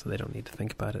their thing, so they don't need to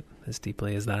think about it as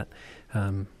deeply as that.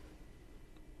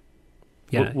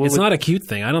 It's not a cute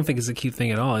thing. I don't think it's a cute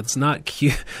thing at all. It's not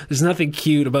cute. There's nothing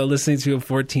cute about listening to a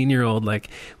 14-year-old like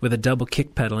with a double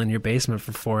kick pedal in your basement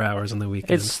for 4 hours on the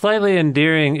weekend. It's slightly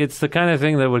endearing. It's the kind of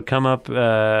thing that would come up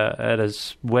at a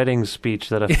wedding speech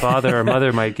that a father or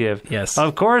mother might give. Yes.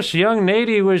 Of course, young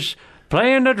Nady was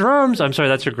playing the drums. I'm sorry,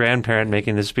 that's your grandparent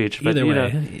making the speech. But either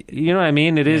way. You know what I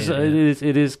mean? It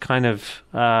is kind of.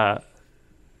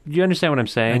 You understand what I'm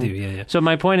saying? I do, yeah. So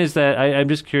my point is that I'm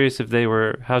just curious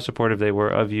how supportive they were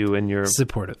of you and your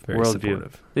supportive, very worldview.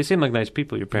 Supportive. They seem like nice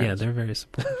people, your parents. Yeah, they're very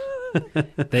supportive.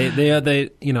 they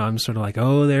I'm sort of like,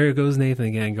 oh, there goes Nathan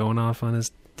again, going off on his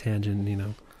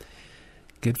tangent.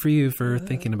 Good for you for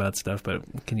thinking about stuff, but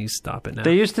can you stop it now?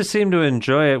 They used to seem to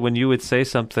enjoy it when you would say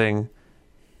something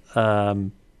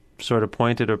sort of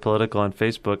pointed or political on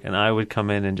Facebook, and I would come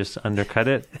in and just undercut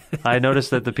it. I noticed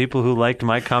that the people who liked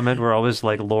my comment were always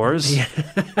like lores.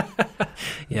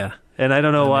 Yeah. And I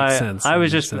don't know why. I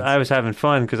was having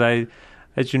fun because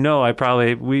as you know,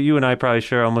 you and I probably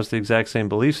share almost the exact same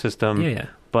belief system. Yeah.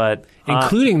 But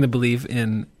including the belief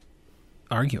in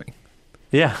arguing.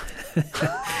 Yeah.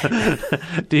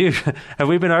 Have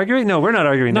we been arguing? No, we're not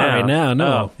arguing now. Not right now, no.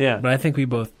 Oh, yeah. But I think we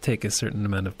both take a certain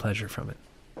amount of pleasure from it.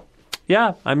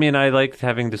 Yeah, I mean, I like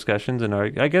having discussions and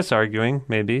I guess arguing,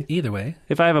 maybe. Either way.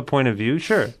 If I have a point of view,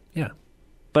 sure. Yeah.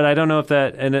 But I don't know if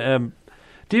that... And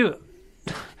do you...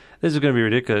 This is going to be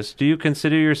ridiculous. Do you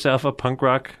consider yourself a punk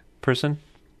rock person?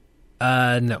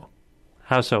 No.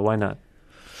 How so? Why not?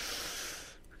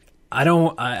 I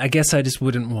don't... I guess I just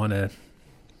wouldn't want to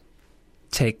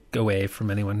take away from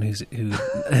anyone who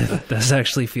does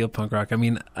actually feel punk rock. I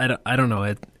mean, I don't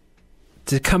know.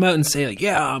 To come out and say, like,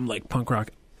 yeah, I'm like punk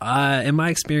rock... in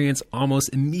my experience, almost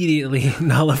immediately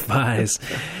nullifies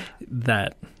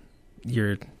that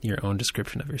your own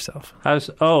description of yourself. I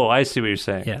see what you're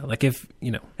saying. Yeah, like if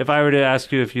I were to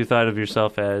ask you if you thought of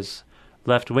yourself as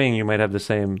left wing, you might have the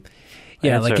same.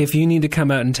 Yeah, answer. like if you need to come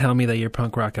out and tell me that you're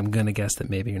punk rock, I'm gonna guess that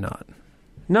maybe you're not.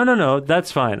 No,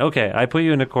 that's fine. Okay, I put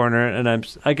you in a corner, and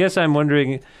I guess I'm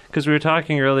wondering because we were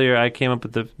talking earlier. I came up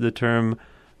with the term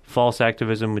false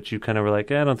activism, which you kind of were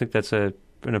like, I don't think that's an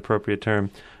appropriate term.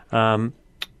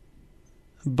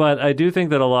 But I do think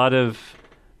that a lot of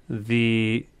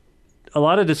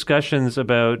discussions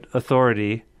about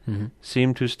authority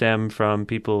seem to stem from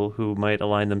people who might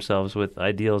align themselves with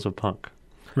ideals of punk.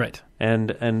 Right.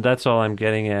 And that's all I'm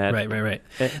getting at. Right.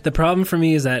 The problem for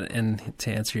me is that, and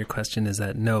to answer your question, is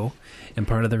that no. And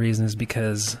part of the reason is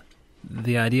because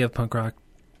the idea of punk rock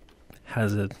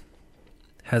has a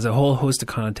whole host of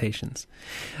connotations.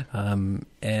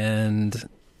 And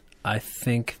I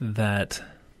think that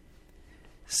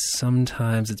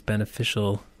sometimes it's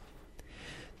beneficial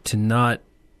to not...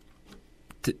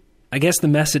 I guess the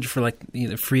message for like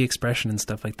free expression and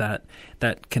stuff like that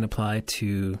can apply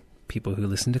to people who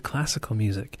listen to classical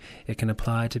music. It can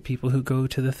apply to people who go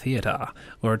to the theater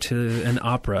or to an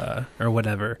opera or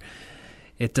whatever.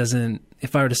 It doesn't...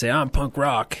 If I were to say, I'm punk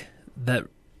rock, that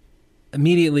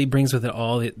immediately brings with it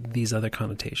all these other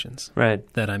connotations. Right.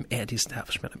 That I'm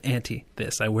anti-establishment, I'm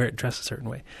anti-this, I dress a certain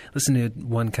way, listen to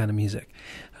one kind of music.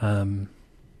 So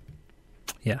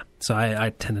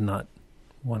I tend to not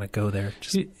want to go there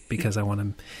just because I want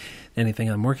to... Anything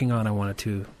I'm working on, I want it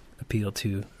to appeal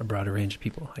to a broader range of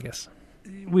people, I guess.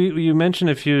 You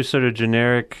mentioned a few sort of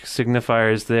generic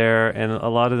signifiers there, and a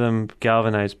lot of them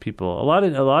galvanize people. A lot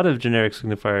of generic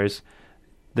signifiers,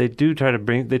 they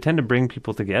tend to bring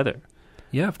people together.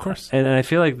 Yeah, of course. And I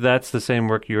feel like that's the same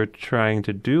work you're trying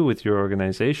to do with your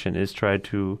organization, is try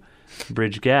to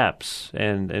bridge gaps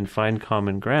and find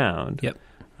common ground. Yep.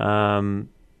 And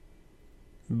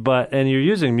you're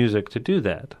using music to do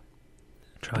that.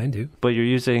 Trying to. But you're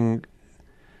using...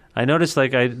 I noticed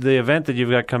the event that you've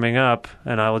got coming up,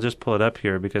 and I will just pull it up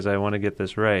here because I want to get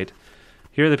this right.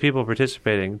 Here are the people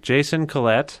participating. Jason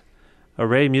Collette,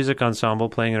 Array Music Ensemble,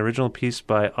 playing an original piece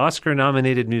by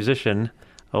Oscar-nominated musician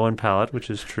Owen Pallett, which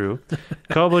is true.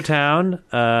 Cobo Town,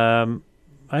 I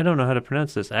don't know how to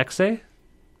pronounce this. Axe?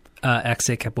 Axe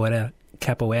Capoeira.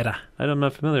 I'm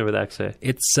not familiar with Axe.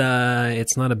 It's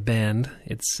not a band.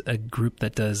 It's a group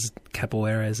that does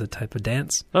capoeira as a type of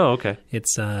dance. Oh, okay.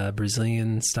 It's a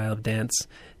Brazilian style of dance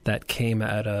that came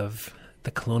out of the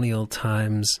colonial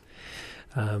times.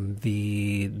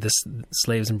 The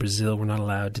slaves in Brazil were not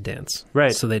allowed to dance.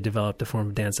 Right. So they developed a form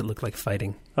of dance that looked like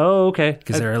fighting. Oh, okay.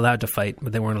 Because they're allowed to fight,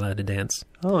 but they weren't allowed to dance.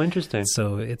 Oh, interesting.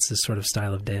 So it's this sort of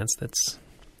style of dance that's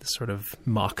this sort of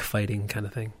mock fighting kind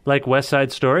of thing. Like West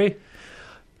Side Story?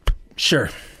 Sure.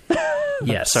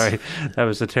 Yes. Sorry, that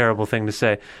was a terrible thing to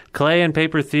say. Clay and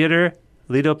Paper Theater,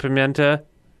 Lido Pimenta,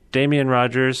 Damian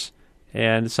Rogers,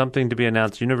 and something to be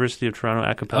announced, University of Toronto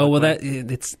a cappella. Oh, well,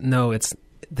 it's...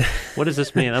 What does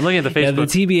this mean? I'm looking at the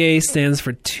Facebook. Yeah, the TBA stands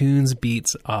for Tunes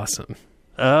Beats Awesome.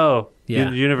 Oh,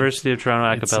 yeah. University of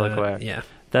Toronto a cappella choir. Yeah.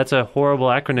 That's a horrible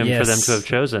acronym Yes. for them to have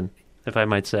chosen, if I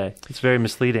might say. It's very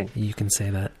misleading. You can say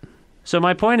that. So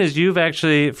my point is, you've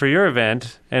actually, for your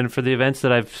event, and for the events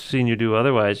that I've seen you do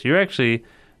otherwise, you're actually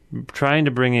trying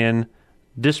to bring in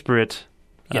disparate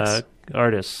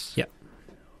artists. Yeah.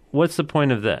 What's the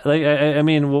point of that? Like, I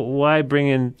mean, why bring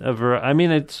in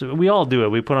we all do it.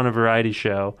 We put on a variety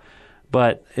show.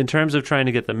 But in terms of trying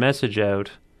to get the message out,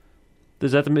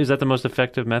 is that the most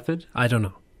effective method? I don't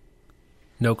know.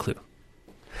 No clue.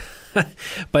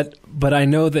 But I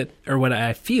know that, or what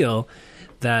I feel,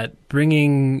 that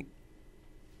bringing...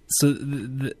 So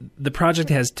the project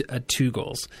has two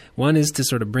goals. One is to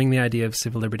sort of bring the idea of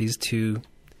civil liberties to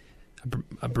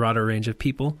a broader range of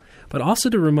people, but also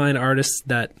to remind artists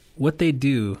that what they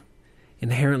do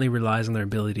inherently relies on their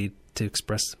ability to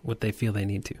express what they feel they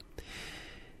need to.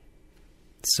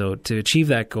 So to achieve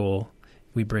that goal,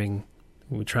 we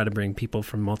try to bring people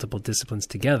from multiple disciplines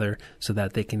together so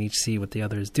that they can each see what the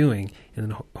other is doing and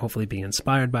then hopefully be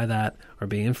inspired by that or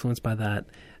be influenced by that.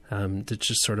 To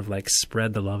just sort of like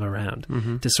spread the love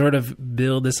around, to sort of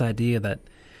build this idea that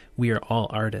we are all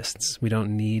artists. We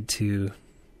don't need to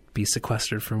be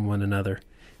sequestered from one another.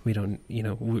 We don't,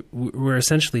 we're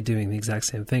essentially doing the exact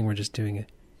same thing. We're just doing it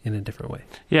in a different way.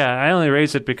 Yeah, I only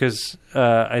raise it because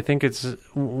I think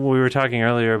we were talking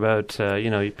earlier about,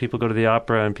 people go to the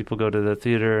opera and people go to the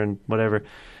theater and whatever.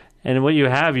 And what you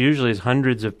have usually is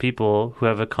hundreds of people who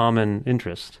have a common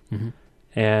interest. Mm-hmm.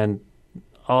 And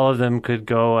all of them could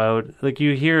go out, like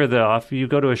you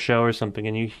go to a show or something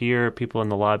and you hear people in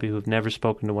the lobby who've never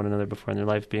spoken to one another before in their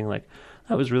life being like,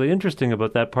 that was really interesting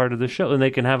about that part of the show. And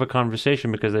they can have a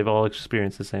conversation because they've all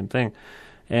experienced the same thing.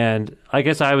 And I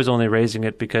guess I was only raising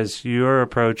it because your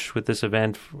approach with this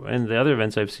event and the other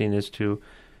events I've seen is to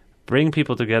bring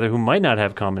people together who might not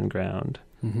have common ground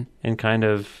and kind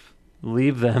of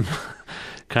leave them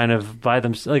kind of by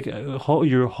themselves. Like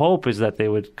your hope is that they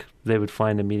would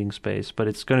find a meeting space, but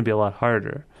it's going to be a lot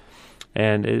harder.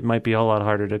 And it might be a lot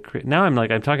harder to create. Now I'm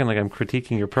talking like I'm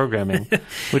critiquing your programming,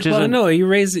 which is... Well, no, you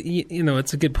raise,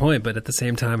 it's a good point, but at the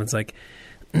same time, it's like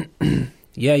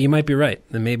Yeah, you might be right.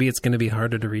 And maybe it's going to be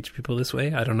harder to reach people this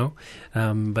way. I don't know.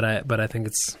 But I think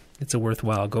it's a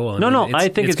worthwhile goal. I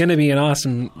think it's going to be an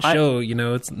awesome show,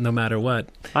 it's no matter what.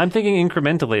 I'm thinking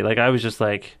incrementally. Like, I was just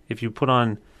like, if you put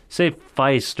on, say,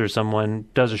 Feist or someone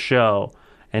does a show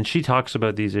and she talks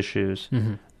about these issues,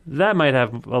 that might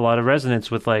have a lot of resonance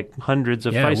with like hundreds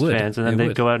of Feist fans. And then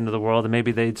they'd go out into the world and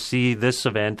maybe they'd see this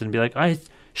event and be like,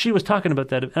 she was talking about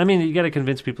that. I mean, you got to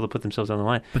convince people to put themselves on the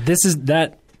line. But this is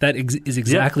that is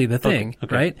exactly the thing,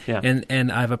 okay. Right? Yeah.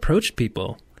 And I've approached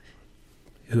people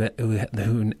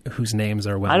whose names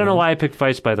are well. I don't know why I picked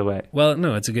Feist, by the way. Well,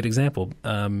 no, it's a good example.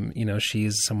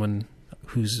 She's someone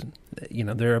who's,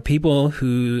 there are people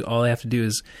who all they have to do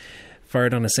is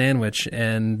fart on a sandwich,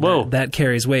 and that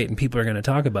carries weight, and people are going to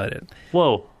talk about it.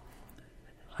 Whoa.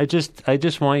 I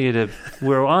just want you to.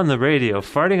 We're on the radio.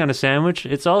 Farting on a sandwich.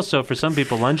 It's also for some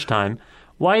people lunchtime.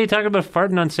 Why are you talking about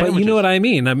farting on sandwiches? But you know what I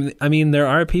mean. I mean, there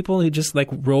are people who just like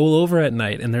roll over at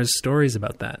night, and there's stories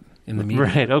about that in the media.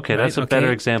 Right. Okay. That's a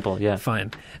better example. Yeah.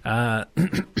 Fine.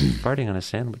 Farting on a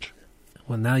sandwich.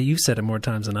 Well, now you've said it more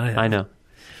times than I have. I know.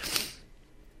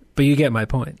 But you get my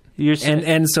point.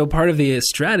 And so part of the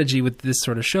strategy with this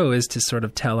sort of show is to sort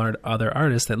of tell our other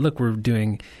artists that, look, we're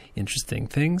doing interesting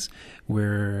things.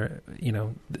 We're,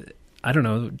 I don't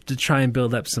know, to try and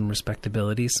build up some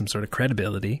respectability, some sort of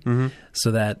credibility,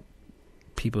 so that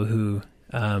people who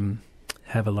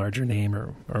have a larger name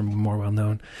or are more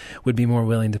well-known would be more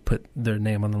willing to put their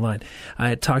name on the line. I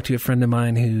had talked to a friend of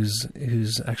mine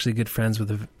who's actually good friends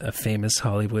with a famous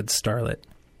Hollywood starlet,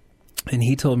 and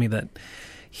he told me that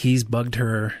he's bugged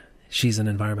her. She's an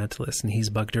environmentalist, and he's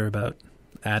bugged her about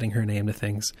adding her name to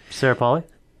things. Sarah Polley?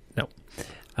 No.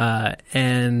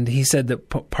 And he said that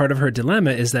part of her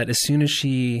dilemma is that as soon as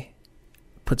she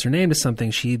puts her name to something,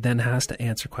 she then has to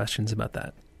answer questions about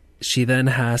that. She then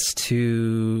has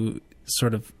to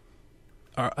sort of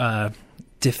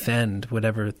defend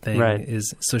whatever thing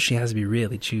is. So she has to be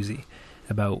really choosy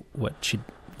about what she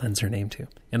lends her name to.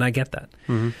 And I get that.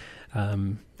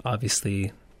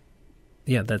 Obviously,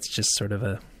 yeah, that's just sort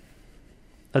of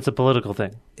that's a political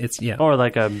thing. Or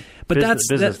like a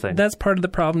business thing. That's part of the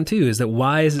problem too, is that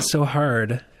why is it so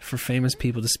hard for famous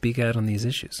people to speak out on these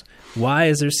issues? Why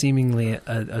is there seemingly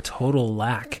a total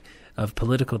lack of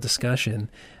political discussion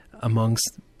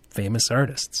amongst famous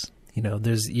artists?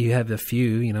 You have a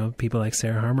few, people like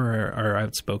Sarah Harmer are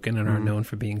outspoken and are known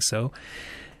for being so,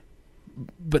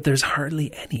 but there's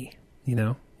hardly any,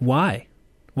 Why?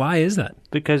 Why is that?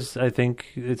 Because I think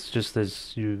it's just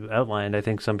as you outlined. I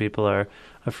think some people are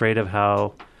afraid of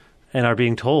how, and are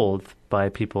being told by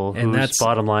people whose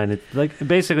bottom line, like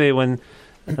basically when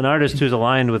an artist who's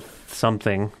aligned with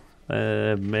something,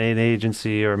 an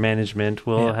agency or management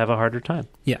will have a harder time.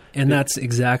 Yeah, and that's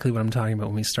exactly what I'm talking about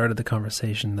when we started the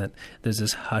conversation, that there's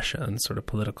this hush on sort of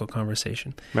political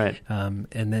conversation. Right. And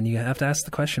then you have to ask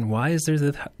the question, why is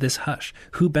there this hush?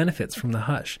 Who benefits from the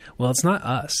hush? Well, it's not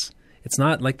us. It's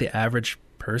not like the average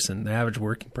person, the average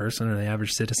working person, or the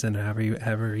average citizen, or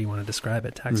however you want to describe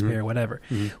it, taxpayer, whatever.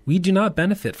 We do not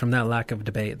benefit from that lack of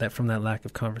debate, from that lack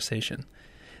of conversation.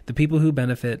 The people who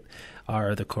benefit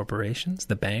are the corporations,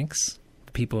 the banks,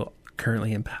 the people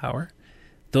currently in power.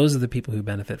 Those are the people who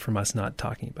benefit from us not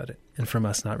talking about it and from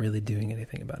us not really doing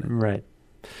anything about it. Right.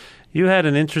 You had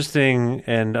an interesting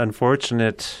and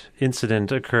unfortunate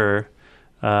incident occur,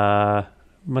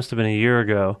 must have been a year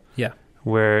ago. Yeah.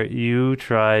 Where you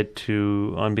tried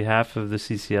to, on behalf of the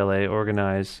CCLA,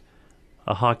 organize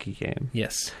a hockey game.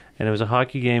 Yes. And it was a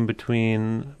hockey game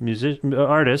between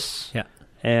artists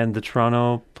and the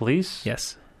Toronto Police.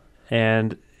 Yes.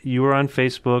 And you were on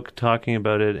Facebook talking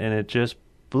about it, and it just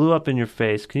blew up in your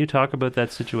face. Can you talk about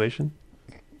that situation?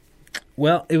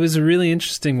 Well, it was a really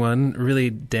interesting one,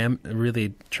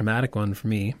 really traumatic one for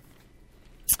me.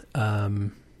 I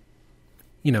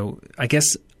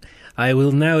guess I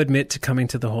will now admit to coming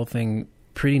to the whole thing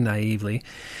pretty naively.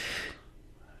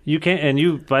 You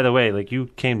by the way, like, you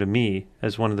came to me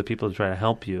as one of the people to try to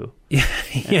help you. Yeah,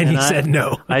 and you said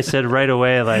no. I said right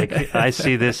away, like, I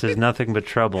see this as nothing but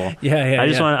trouble. Yeah.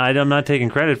 I'm not taking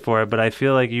credit for it, but I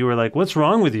feel like you were like, what's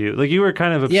wrong with you? Like, you were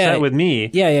kind of upset with me.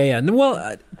 Yeah.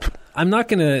 Well, I'm not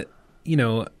going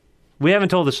to, We haven't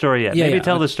told the story yet. Maybe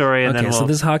tell the story and then we'll... So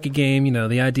this hockey game,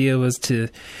 the idea was to...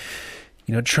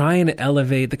 try and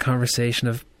elevate the conversation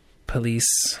of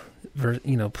police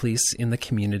in the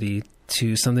community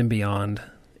to something beyond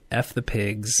F the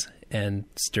pigs and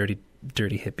dirty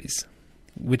hippies,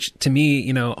 which to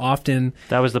me, often...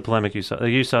 That was the polemic you saw.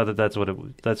 Like, you saw that's what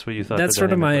you thought. That's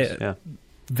sort of my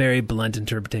very blunt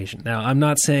interpretation. Now, I'm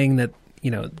not saying that,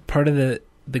 part of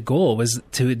the goal was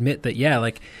to admit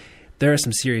that, there are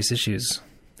some serious issues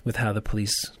with how the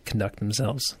police conduct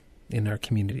themselves in our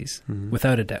communities,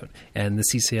 without a doubt. And the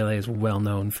CCLA is well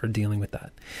known for dealing with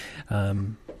that.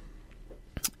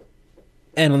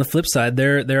 And on the flip side,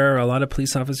 there are a lot of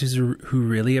police officers who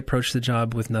really approach the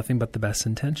job with nothing but the best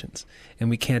intentions, and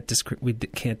we can't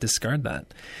discard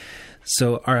that.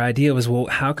 So our idea was, well,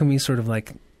 how can we sort of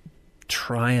like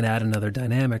try and add another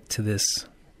dynamic to this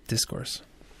discourse?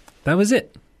 That was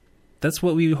it. That's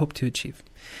what we hoped to achieve.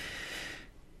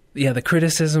 Yeah, the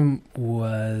criticism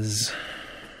was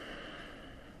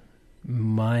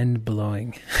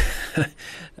mind-blowing.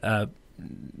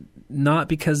 Not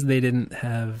because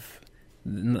the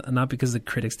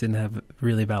critics didn't have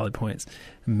really valid points.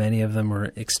 Many of them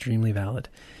were extremely valid.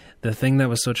 The thing that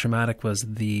was so traumatic was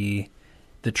the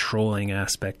trolling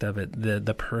aspect of it,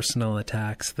 the personal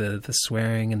attacks, the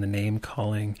swearing and the name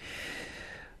calling.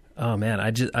 Oh man,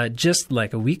 I just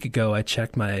like a week ago I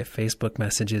checked my Facebook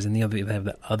messages, and they have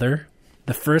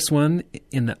the first one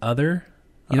in the other.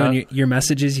 You know, in your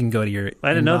messages, you can go to your. I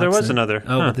didn't know there was another.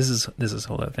 Oh, but this is a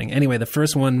whole other thing. Anyway, the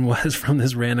first one was from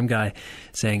this random guy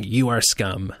saying, "You are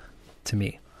scum," to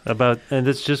me. And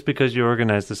it's just because you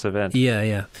organized this event.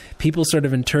 Yeah. People sort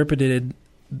of interpreted,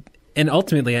 and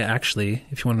ultimately, actually,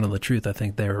 if you want to know the truth, I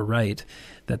think they were right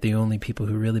that the only people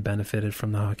who really benefited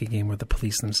from the hockey game were the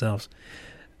police themselves.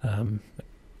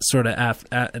 Sort of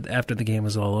after the game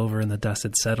was all over and the dust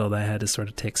had settled, I had to sort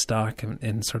of take stock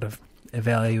and sort of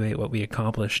evaluate what we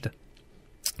accomplished.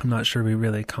 I'm not sure we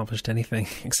really accomplished anything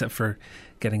except for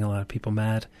getting a lot of people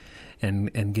mad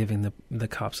and giving the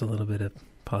cops a little bit of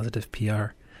positive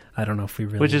PR. I don't know if we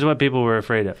really... Which is what people were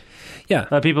afraid of.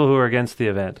 Yeah. People who were against the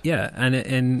event. Yeah,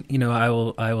 and you know, I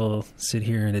will sit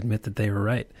here and admit that they were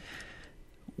right.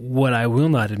 What I will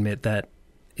not admit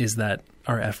is that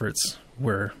our efforts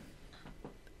were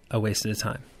a waste of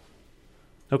time.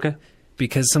 Okay.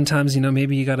 Because sometimes, you know,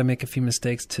 maybe you got to make a few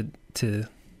mistakes to,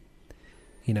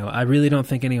 you know, I really don't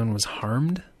think anyone was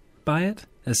harmed by it,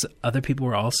 as other people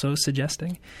were also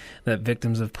suggesting that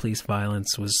victims of police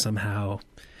violence was somehow,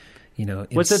 you know,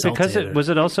 was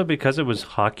it also because it was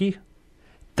hockey?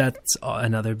 That's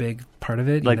another big part of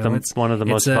it. Like one of the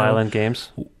most violent games?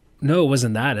 No, it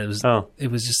wasn't that. It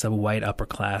was just a white upper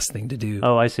class thing to do.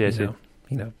 Oh, I see.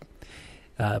 You know,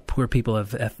 poor people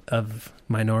of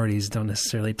minorities don't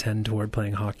necessarily tend toward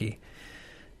playing hockey.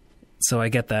 So I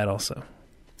get that also.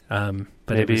 But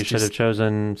maybe you should have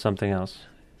chosen something else.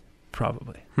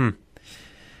 Probably.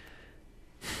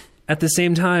 At the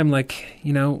same time, like,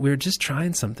 you know, we were just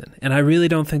trying something. And I really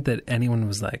don't think that anyone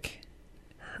was like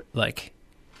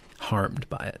harmed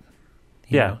by it.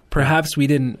 You know? Perhaps we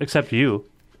didn't. Except you.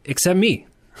 Except me.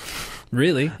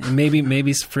 Really? And maybe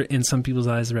in some people's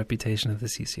eyes, the reputation of the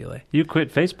CCLA. You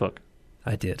quit Facebook.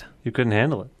 I did. You couldn't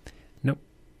handle it. Nope.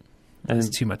 It was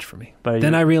too much for me. But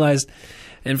then I realized,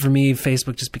 and for me,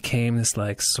 Facebook just became this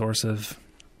like source of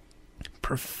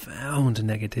profound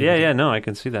negativity. Yeah, no, I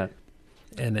can see that.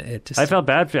 And it just... I felt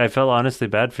bad for you. I felt honestly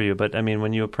bad for you. But I mean,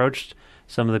 when you approached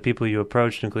some of the people you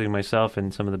approached, including myself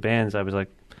and some of the bands, I was like,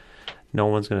 no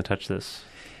one's going to touch this.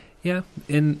 Yeah,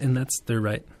 and they're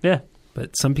right. Yeah.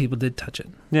 But some people did touch it.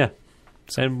 Yeah.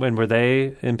 And were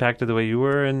they impacted the way you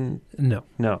were? And No.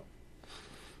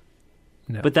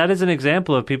 But that is an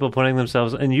example of people putting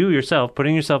themselves, and you yourself,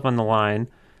 putting yourself on the line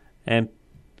and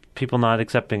people not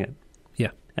accepting it.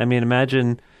 Yeah. I mean,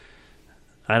 imagine,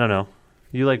 I don't know,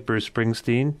 you like Bruce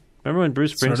Springsteen? Remember when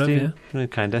Bruce Springsteen? Sort of, yeah.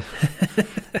 Kind of.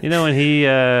 You know, when he,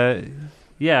 I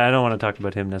don't want to talk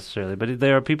about him necessarily, but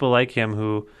there are people like him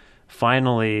who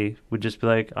finally would just be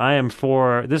like,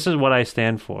 this is what I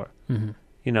stand for. Mm-hmm.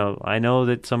 You know, I know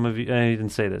that some of you, I didn't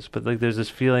say this, but like there's this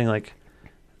feeling like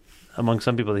among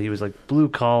some people that he was like blue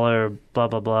collar, blah,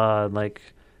 blah, blah, like,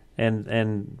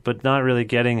 but not really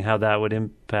getting how that would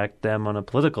impact them on a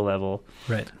political level.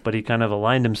 Right. But he kind of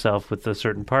aligned himself with a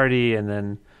certain party, and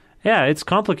then, it's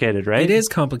complicated, right? It is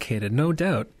complicated, no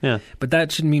doubt. Yeah. But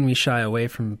that shouldn't mean we shy away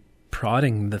from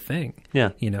prodding the thing.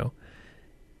 Yeah. You know?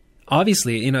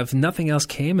 Obviously, you know, if nothing else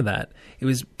came of that, it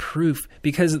was proof,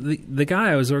 because the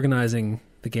guy I was organizing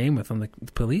the game with on the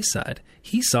police side,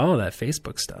 he saw that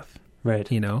Facebook stuff. Right.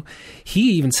 You know,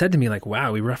 he even said to me like,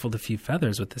 wow, we ruffled a few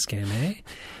feathers with this game, eh?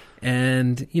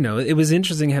 And, you know, it was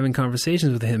interesting having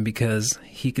conversations with him because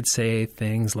he could say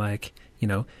things like, you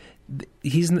know,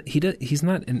 he's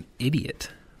not an idiot.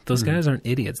 Those guys aren't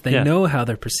idiots. They know how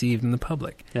they're perceived in the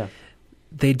public. Yeah.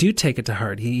 They do take it to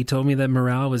heart. He told me that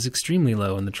morale was extremely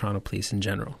low in the Toronto police in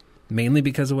general, mainly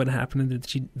because of what happened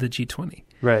in the G20.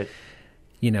 Right.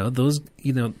 You know,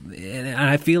 and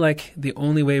I feel like the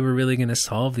only way we're really going to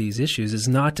solve these issues is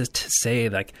not just to say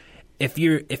like if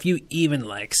you even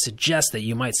like suggest that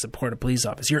you might support a police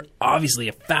officer, you're obviously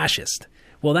a fascist.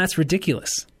 Well, that's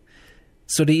ridiculous.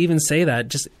 So to even say that,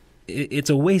 just it's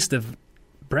a waste of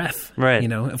breath. Right. You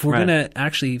know, if we're going to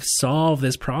actually solve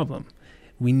this problem,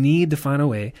 we need to find a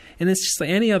way. And it's just like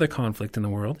any other conflict in the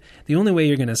world. The only way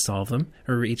you're going to solve them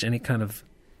or reach any kind of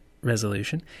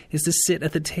resolution is to sit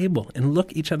at the table and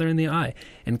look each other in the eye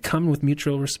and come with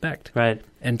mutual respect. Right.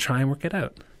 And try and work it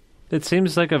out. It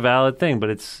seems like a valid thing, but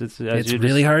it's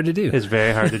really hard to do. It's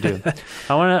very hard to do.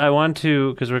 I want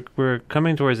to, because we're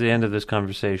coming towards the end of this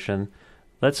conversation.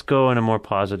 Let's go in a more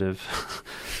positive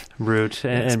route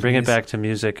and bring it back to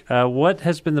music. What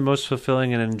has been the most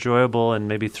fulfilling and enjoyable and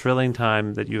maybe thrilling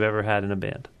time that you've ever had in a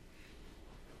band?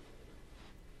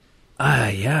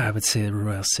 Yeah, I would say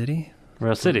Royal City.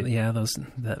 Royal City. Yeah,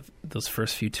 those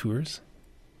first few tours.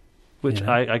 Which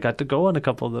I got to go on a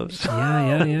couple of those.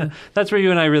 Yeah. That's where you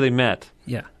and I really met.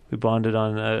 Yeah. We bonded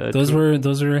on a those tour.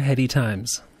 those were heady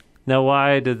times. Now,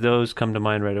 why did those come to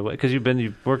mind right away? Because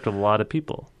you've worked with a lot of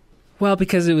people. Well,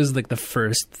 because it was like the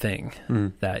first thing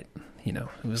that, you know,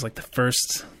 it was like the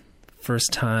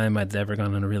first time I'd ever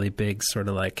gone on a really big sort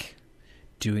of like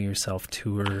do-it-yourself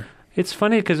tour. It's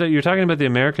funny because you're talking about the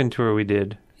American tour we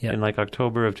did in like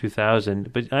October of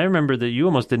 2000, but I remember that you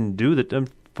almost didn't do that.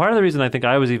 Part of the reason I think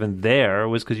I was even there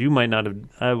was because you might not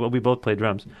have. We both played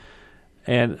drums,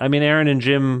 and I mean Aaron and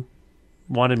Jim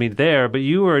wanted me there, but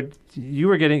you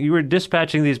were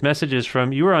dispatching these messages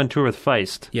from. You were on tour with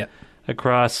Feist,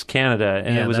 across Canada,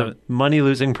 and it was a money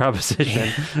losing proposition.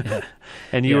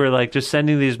 And you were like just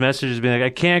sending these messages, being like,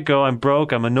 "I can't go. I'm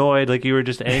broke. I'm annoyed." Like you were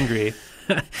just angry.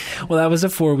 Well, that was a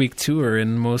 4-week tour,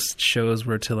 and most shows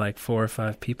were to like 4 or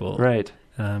 5 people. Right.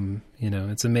 You know,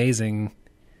 it's amazing.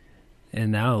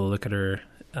 And now look at her.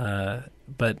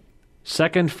 But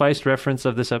second Feist reference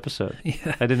of this episode.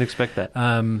 Yeah. I didn't expect that.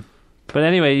 But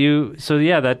anyway,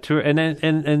 that tour,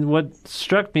 and what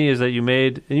struck me is that you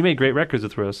made great records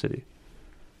with Royal City.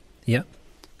 Yeah.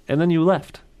 And then you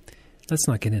left. Let's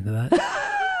not get into that.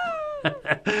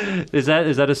 Is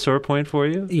that a sore point for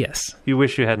you? Yes. You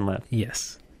wish you hadn't left.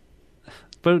 Yes.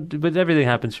 But everything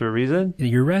happens for a reason.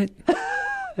 You're right.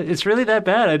 It's really that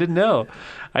bad. I didn't know.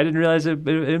 I didn't realize it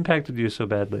impacted you so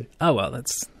badly. Oh well,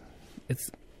 it's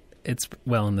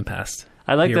well in the past.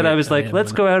 I like that. I was like,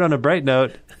 let's go out on a bright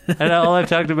note, and all I've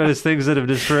talked about is things that have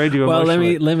destroyed you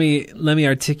emotionally. Well, let me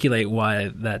articulate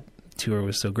why that tour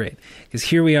was so great. Because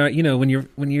here we are. You know, when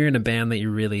you're in a band that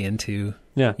you're really into,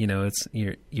 you know, it's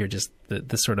you're just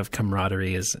the sort of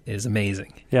camaraderie is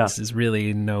amazing. Yeah, there's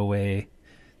really no way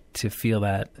to feel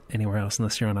that anywhere else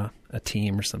unless you're on a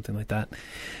team or something like that.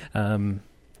 And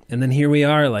then here we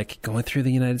are, like going through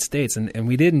the United States, and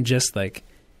we didn't just like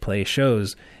play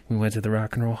shows. We went to the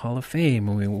Rock and Roll Hall of Fame,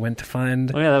 and we went to find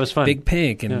that was fun. Big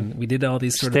Pink, and we did all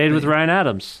these sort Stayed of with Ryan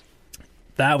Adams.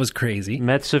 That was crazy.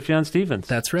 Met Sufjan Stevens.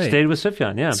 That's right. Stayed with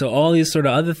Sufjan, yeah. So all these sort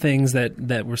of other things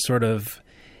that were sort of,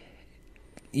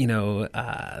 you know,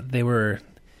 they were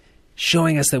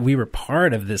showing us that we were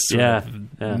part of this sort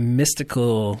of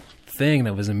mystical thing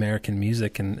that was American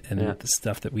music and the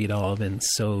stuff that we'd all been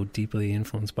so deeply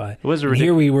influenced by. It was and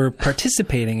here we were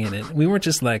participating in it. We weren't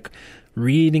just like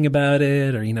reading about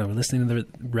it or, you know, listening to the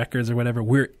records or whatever.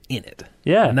 We're in it.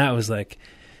 Yeah. And that was like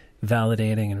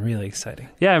validating and really exciting.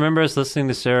 Yeah, I remember us listening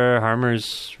to Sarah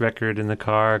Harmer's record in the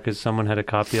car because someone had a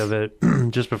copy of it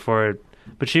just before it.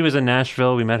 But she was in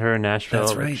Nashville. We met her in Nashville.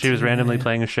 That's right. She was randomly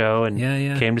playing a show and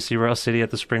came to see Royal City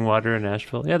at the Springwater in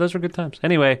Nashville. Yeah, those were good times.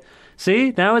 Anyway,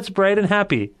 see? Now it's bright and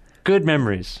happy. Good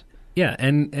memories. Yeah,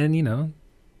 and you know,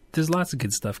 there's lots of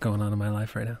good stuff going on in my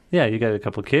life right now. Yeah, you got a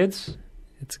couple kids.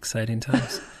 It's exciting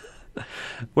times.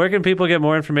 Where can people get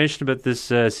more information about this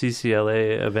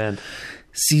CCLA event?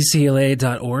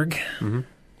 CCLA.org. Mm-hmm.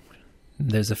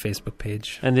 There's a Facebook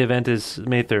page. And the event is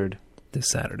May 3rd. This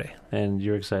Saturday. And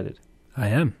you're excited. I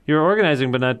am. You're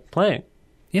organizing but not playing.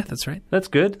 Yeah, that's right. That's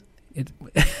good.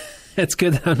 It's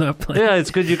good that I'm not playing. Yeah,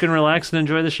 it's good you can relax and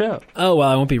enjoy the show. Oh, well,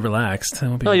 I won't be relaxed.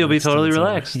 You'll be totally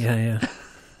relaxed. Yeah.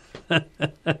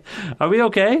 Are we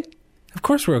okay? Of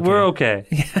course we're okay. We're okay.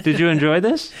 Yeah. Did you enjoy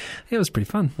this? It was pretty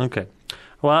fun. Okay.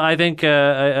 Well, I think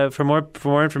for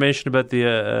more information about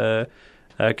the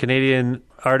Canadian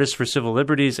Artists for Civil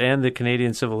Liberties and the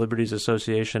Canadian Civil Liberties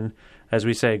Association, as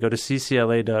we say, go to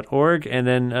ccla.org. And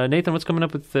then, Nathan, what's coming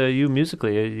up with you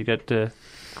musically? You got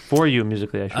for you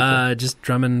musically, I should say. Just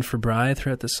drumming for Bry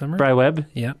throughout the summer. Bry Webb?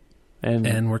 Yeah.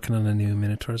 And working on a new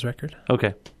Minotaurs record.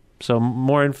 Okay. So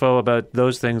more info about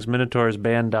those things,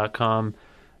 minotoursband.com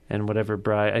and whatever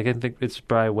Bry. I can think it's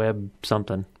Bry Webb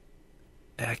something.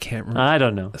 I can't remember. I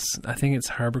don't know. I think it's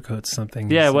Harborcoat something.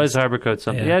 Yeah, it was Harborcoat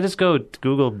something. Yeah, just go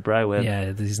Google Bry Webb.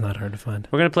 Yeah, he's not hard to find.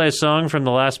 We're going to play a song from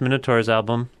the last Minotaurs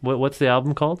album. What's the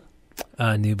album called?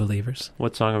 New Believers.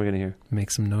 What song are we going to hear?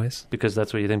 Make Some Noise. Because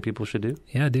that's what you think people should do?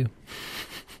 Yeah, I do.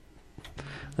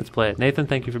 Let's play it. Nathan,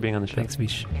 thank you for being on the show. Thanks,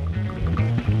 Vish.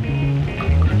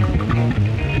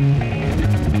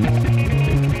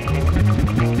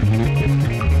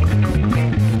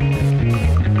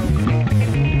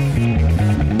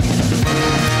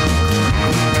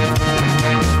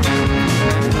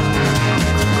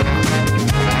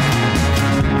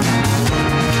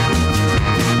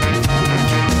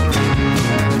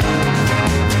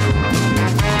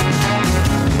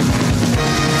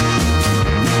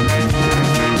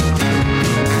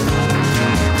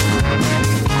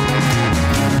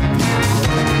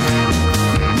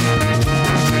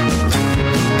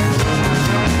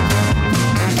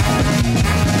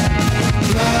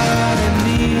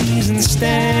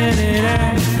 Standing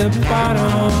at the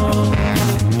bottom,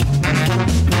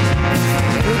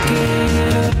 looking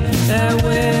up at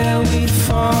where we'd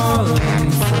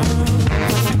fallen from.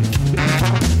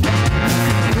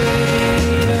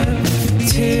 Wait up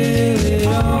till it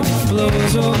all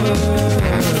blows over.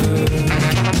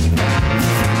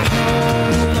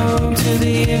 Hold on to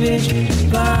the image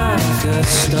like a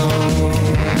stone.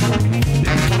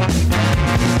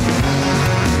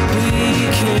 We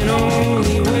can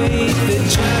only wait the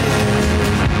giant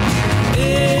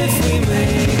if we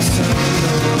make some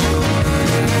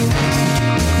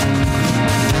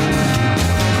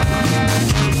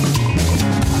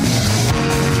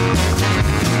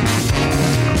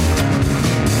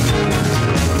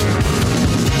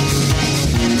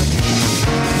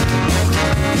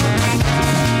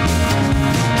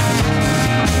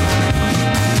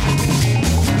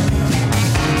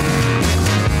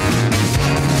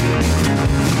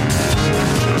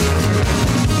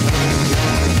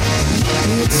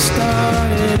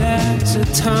a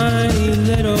tiny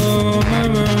little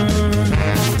murmur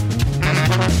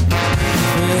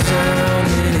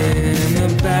resounding in the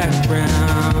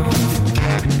background.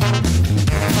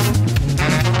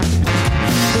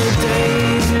 The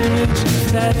days in which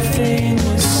that thing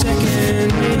was second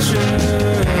nature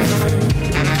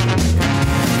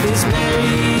is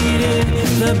buried in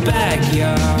the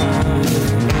backyard.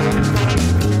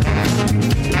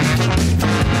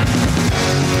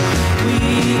 We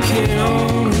can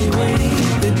only wait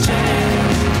the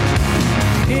giant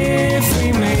if we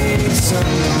make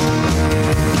some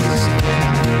noise.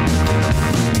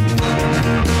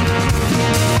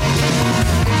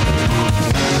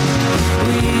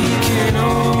 We can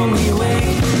only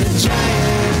wait the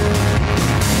giant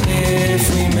if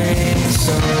we make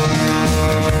some noise.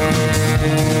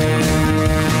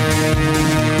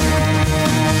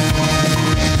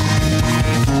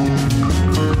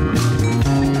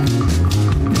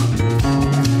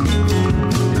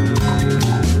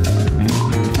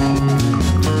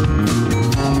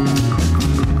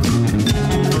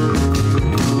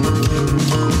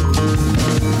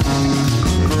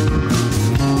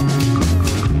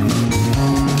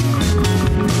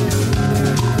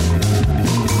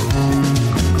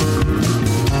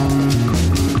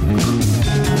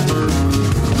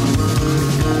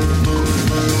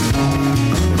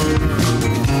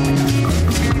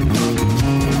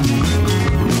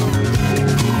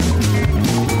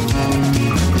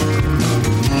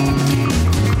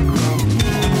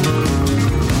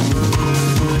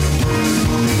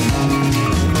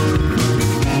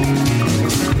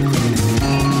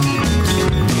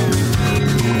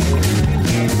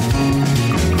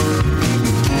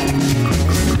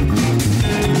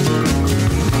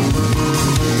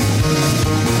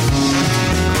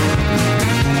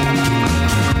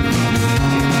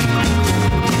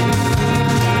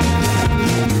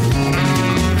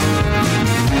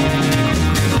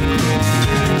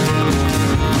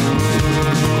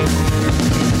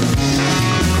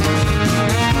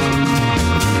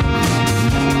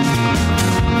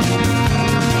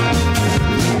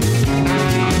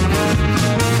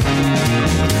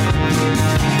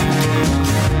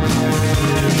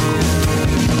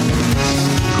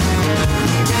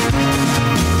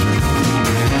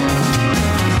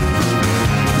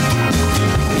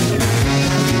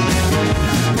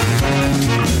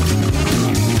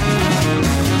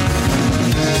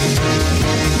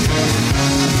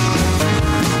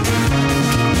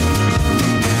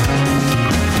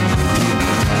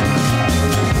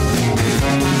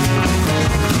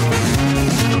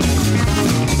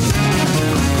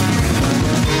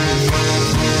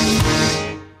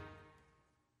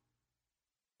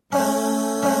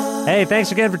 Hey,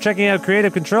 thanks again for checking out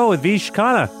Creative Control with Vish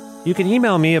Khanna. You can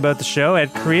email me about the show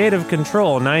at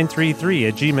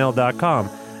creativecontrol933@gmail.com.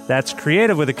 That's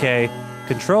creative with a K,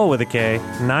 control with a K,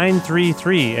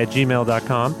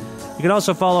 933@gmail.com. You can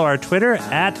also follow our Twitter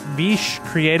at Vish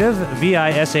Creative,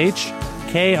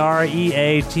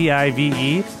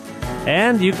 VISHKREATIVE.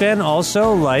 And you can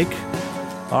also like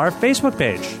our Facebook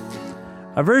page.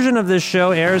 A version of this show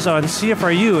airs on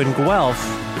CFRU in Guelph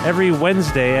every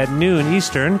Wednesday at noon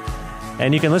Eastern.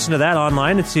 And you can listen to that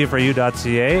online at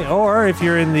cfru.ca, or if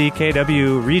you're in the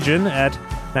KW region at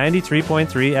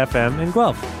 93.3 FM in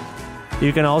Guelph.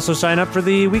 You can also sign up for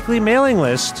the weekly mailing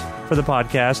list for the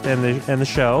podcast and the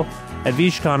show at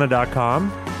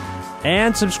vishkhanna.com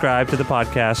and subscribe to the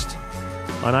podcast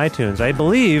on iTunes. I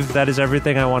believe that is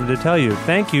everything I wanted to tell you.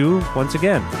 Thank you once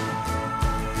again.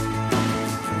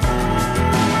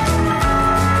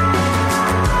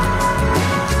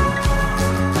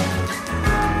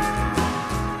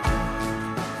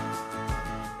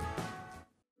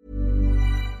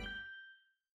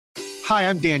 Hi,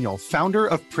 I'm Daniel, founder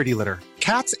of Pretty Litter.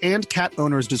 Cats and cat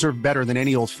owners deserve better than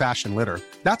any old-fashioned litter.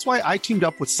 That's why I teamed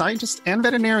up with scientists and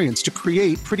veterinarians to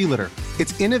create Pretty Litter.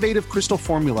 Its innovative crystal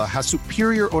formula has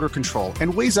superior odor control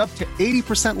and weighs up to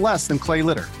 80% less than clay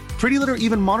litter. Pretty Litter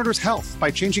even monitors health by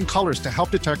changing colors to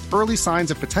help detect early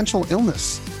signs of potential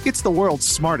illness. It's the world's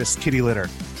smartest kitty litter.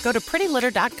 Go to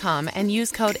prettylitter.com and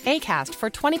use code ACAST for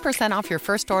 20% off your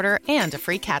first order and a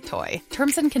free cat toy.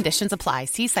 Terms and conditions apply.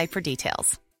 See site for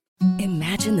details.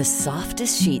 Imagine the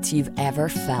softest sheets you've ever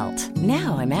felt.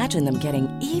 Now imagine them getting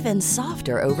even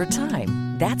softer over time.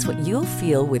 That's what you'll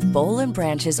feel with Boll &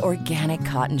 Branch's organic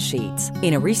cotton sheets.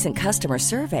 In a recent customer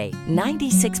survey,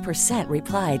 96%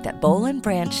 replied that Boll &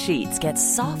 Branch sheets get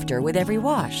softer with every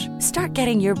wash. Start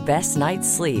getting your best night's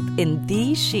sleep in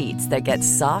these sheets that get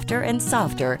softer and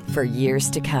softer for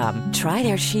years to come. Try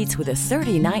their sheets with a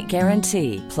 30-night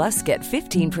guarantee. Plus, get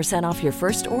 15% off your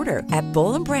first order at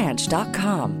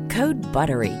bollandbranch.com. Code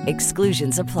BUTTERY.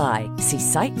 Exclusions apply. See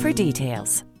site for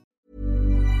details.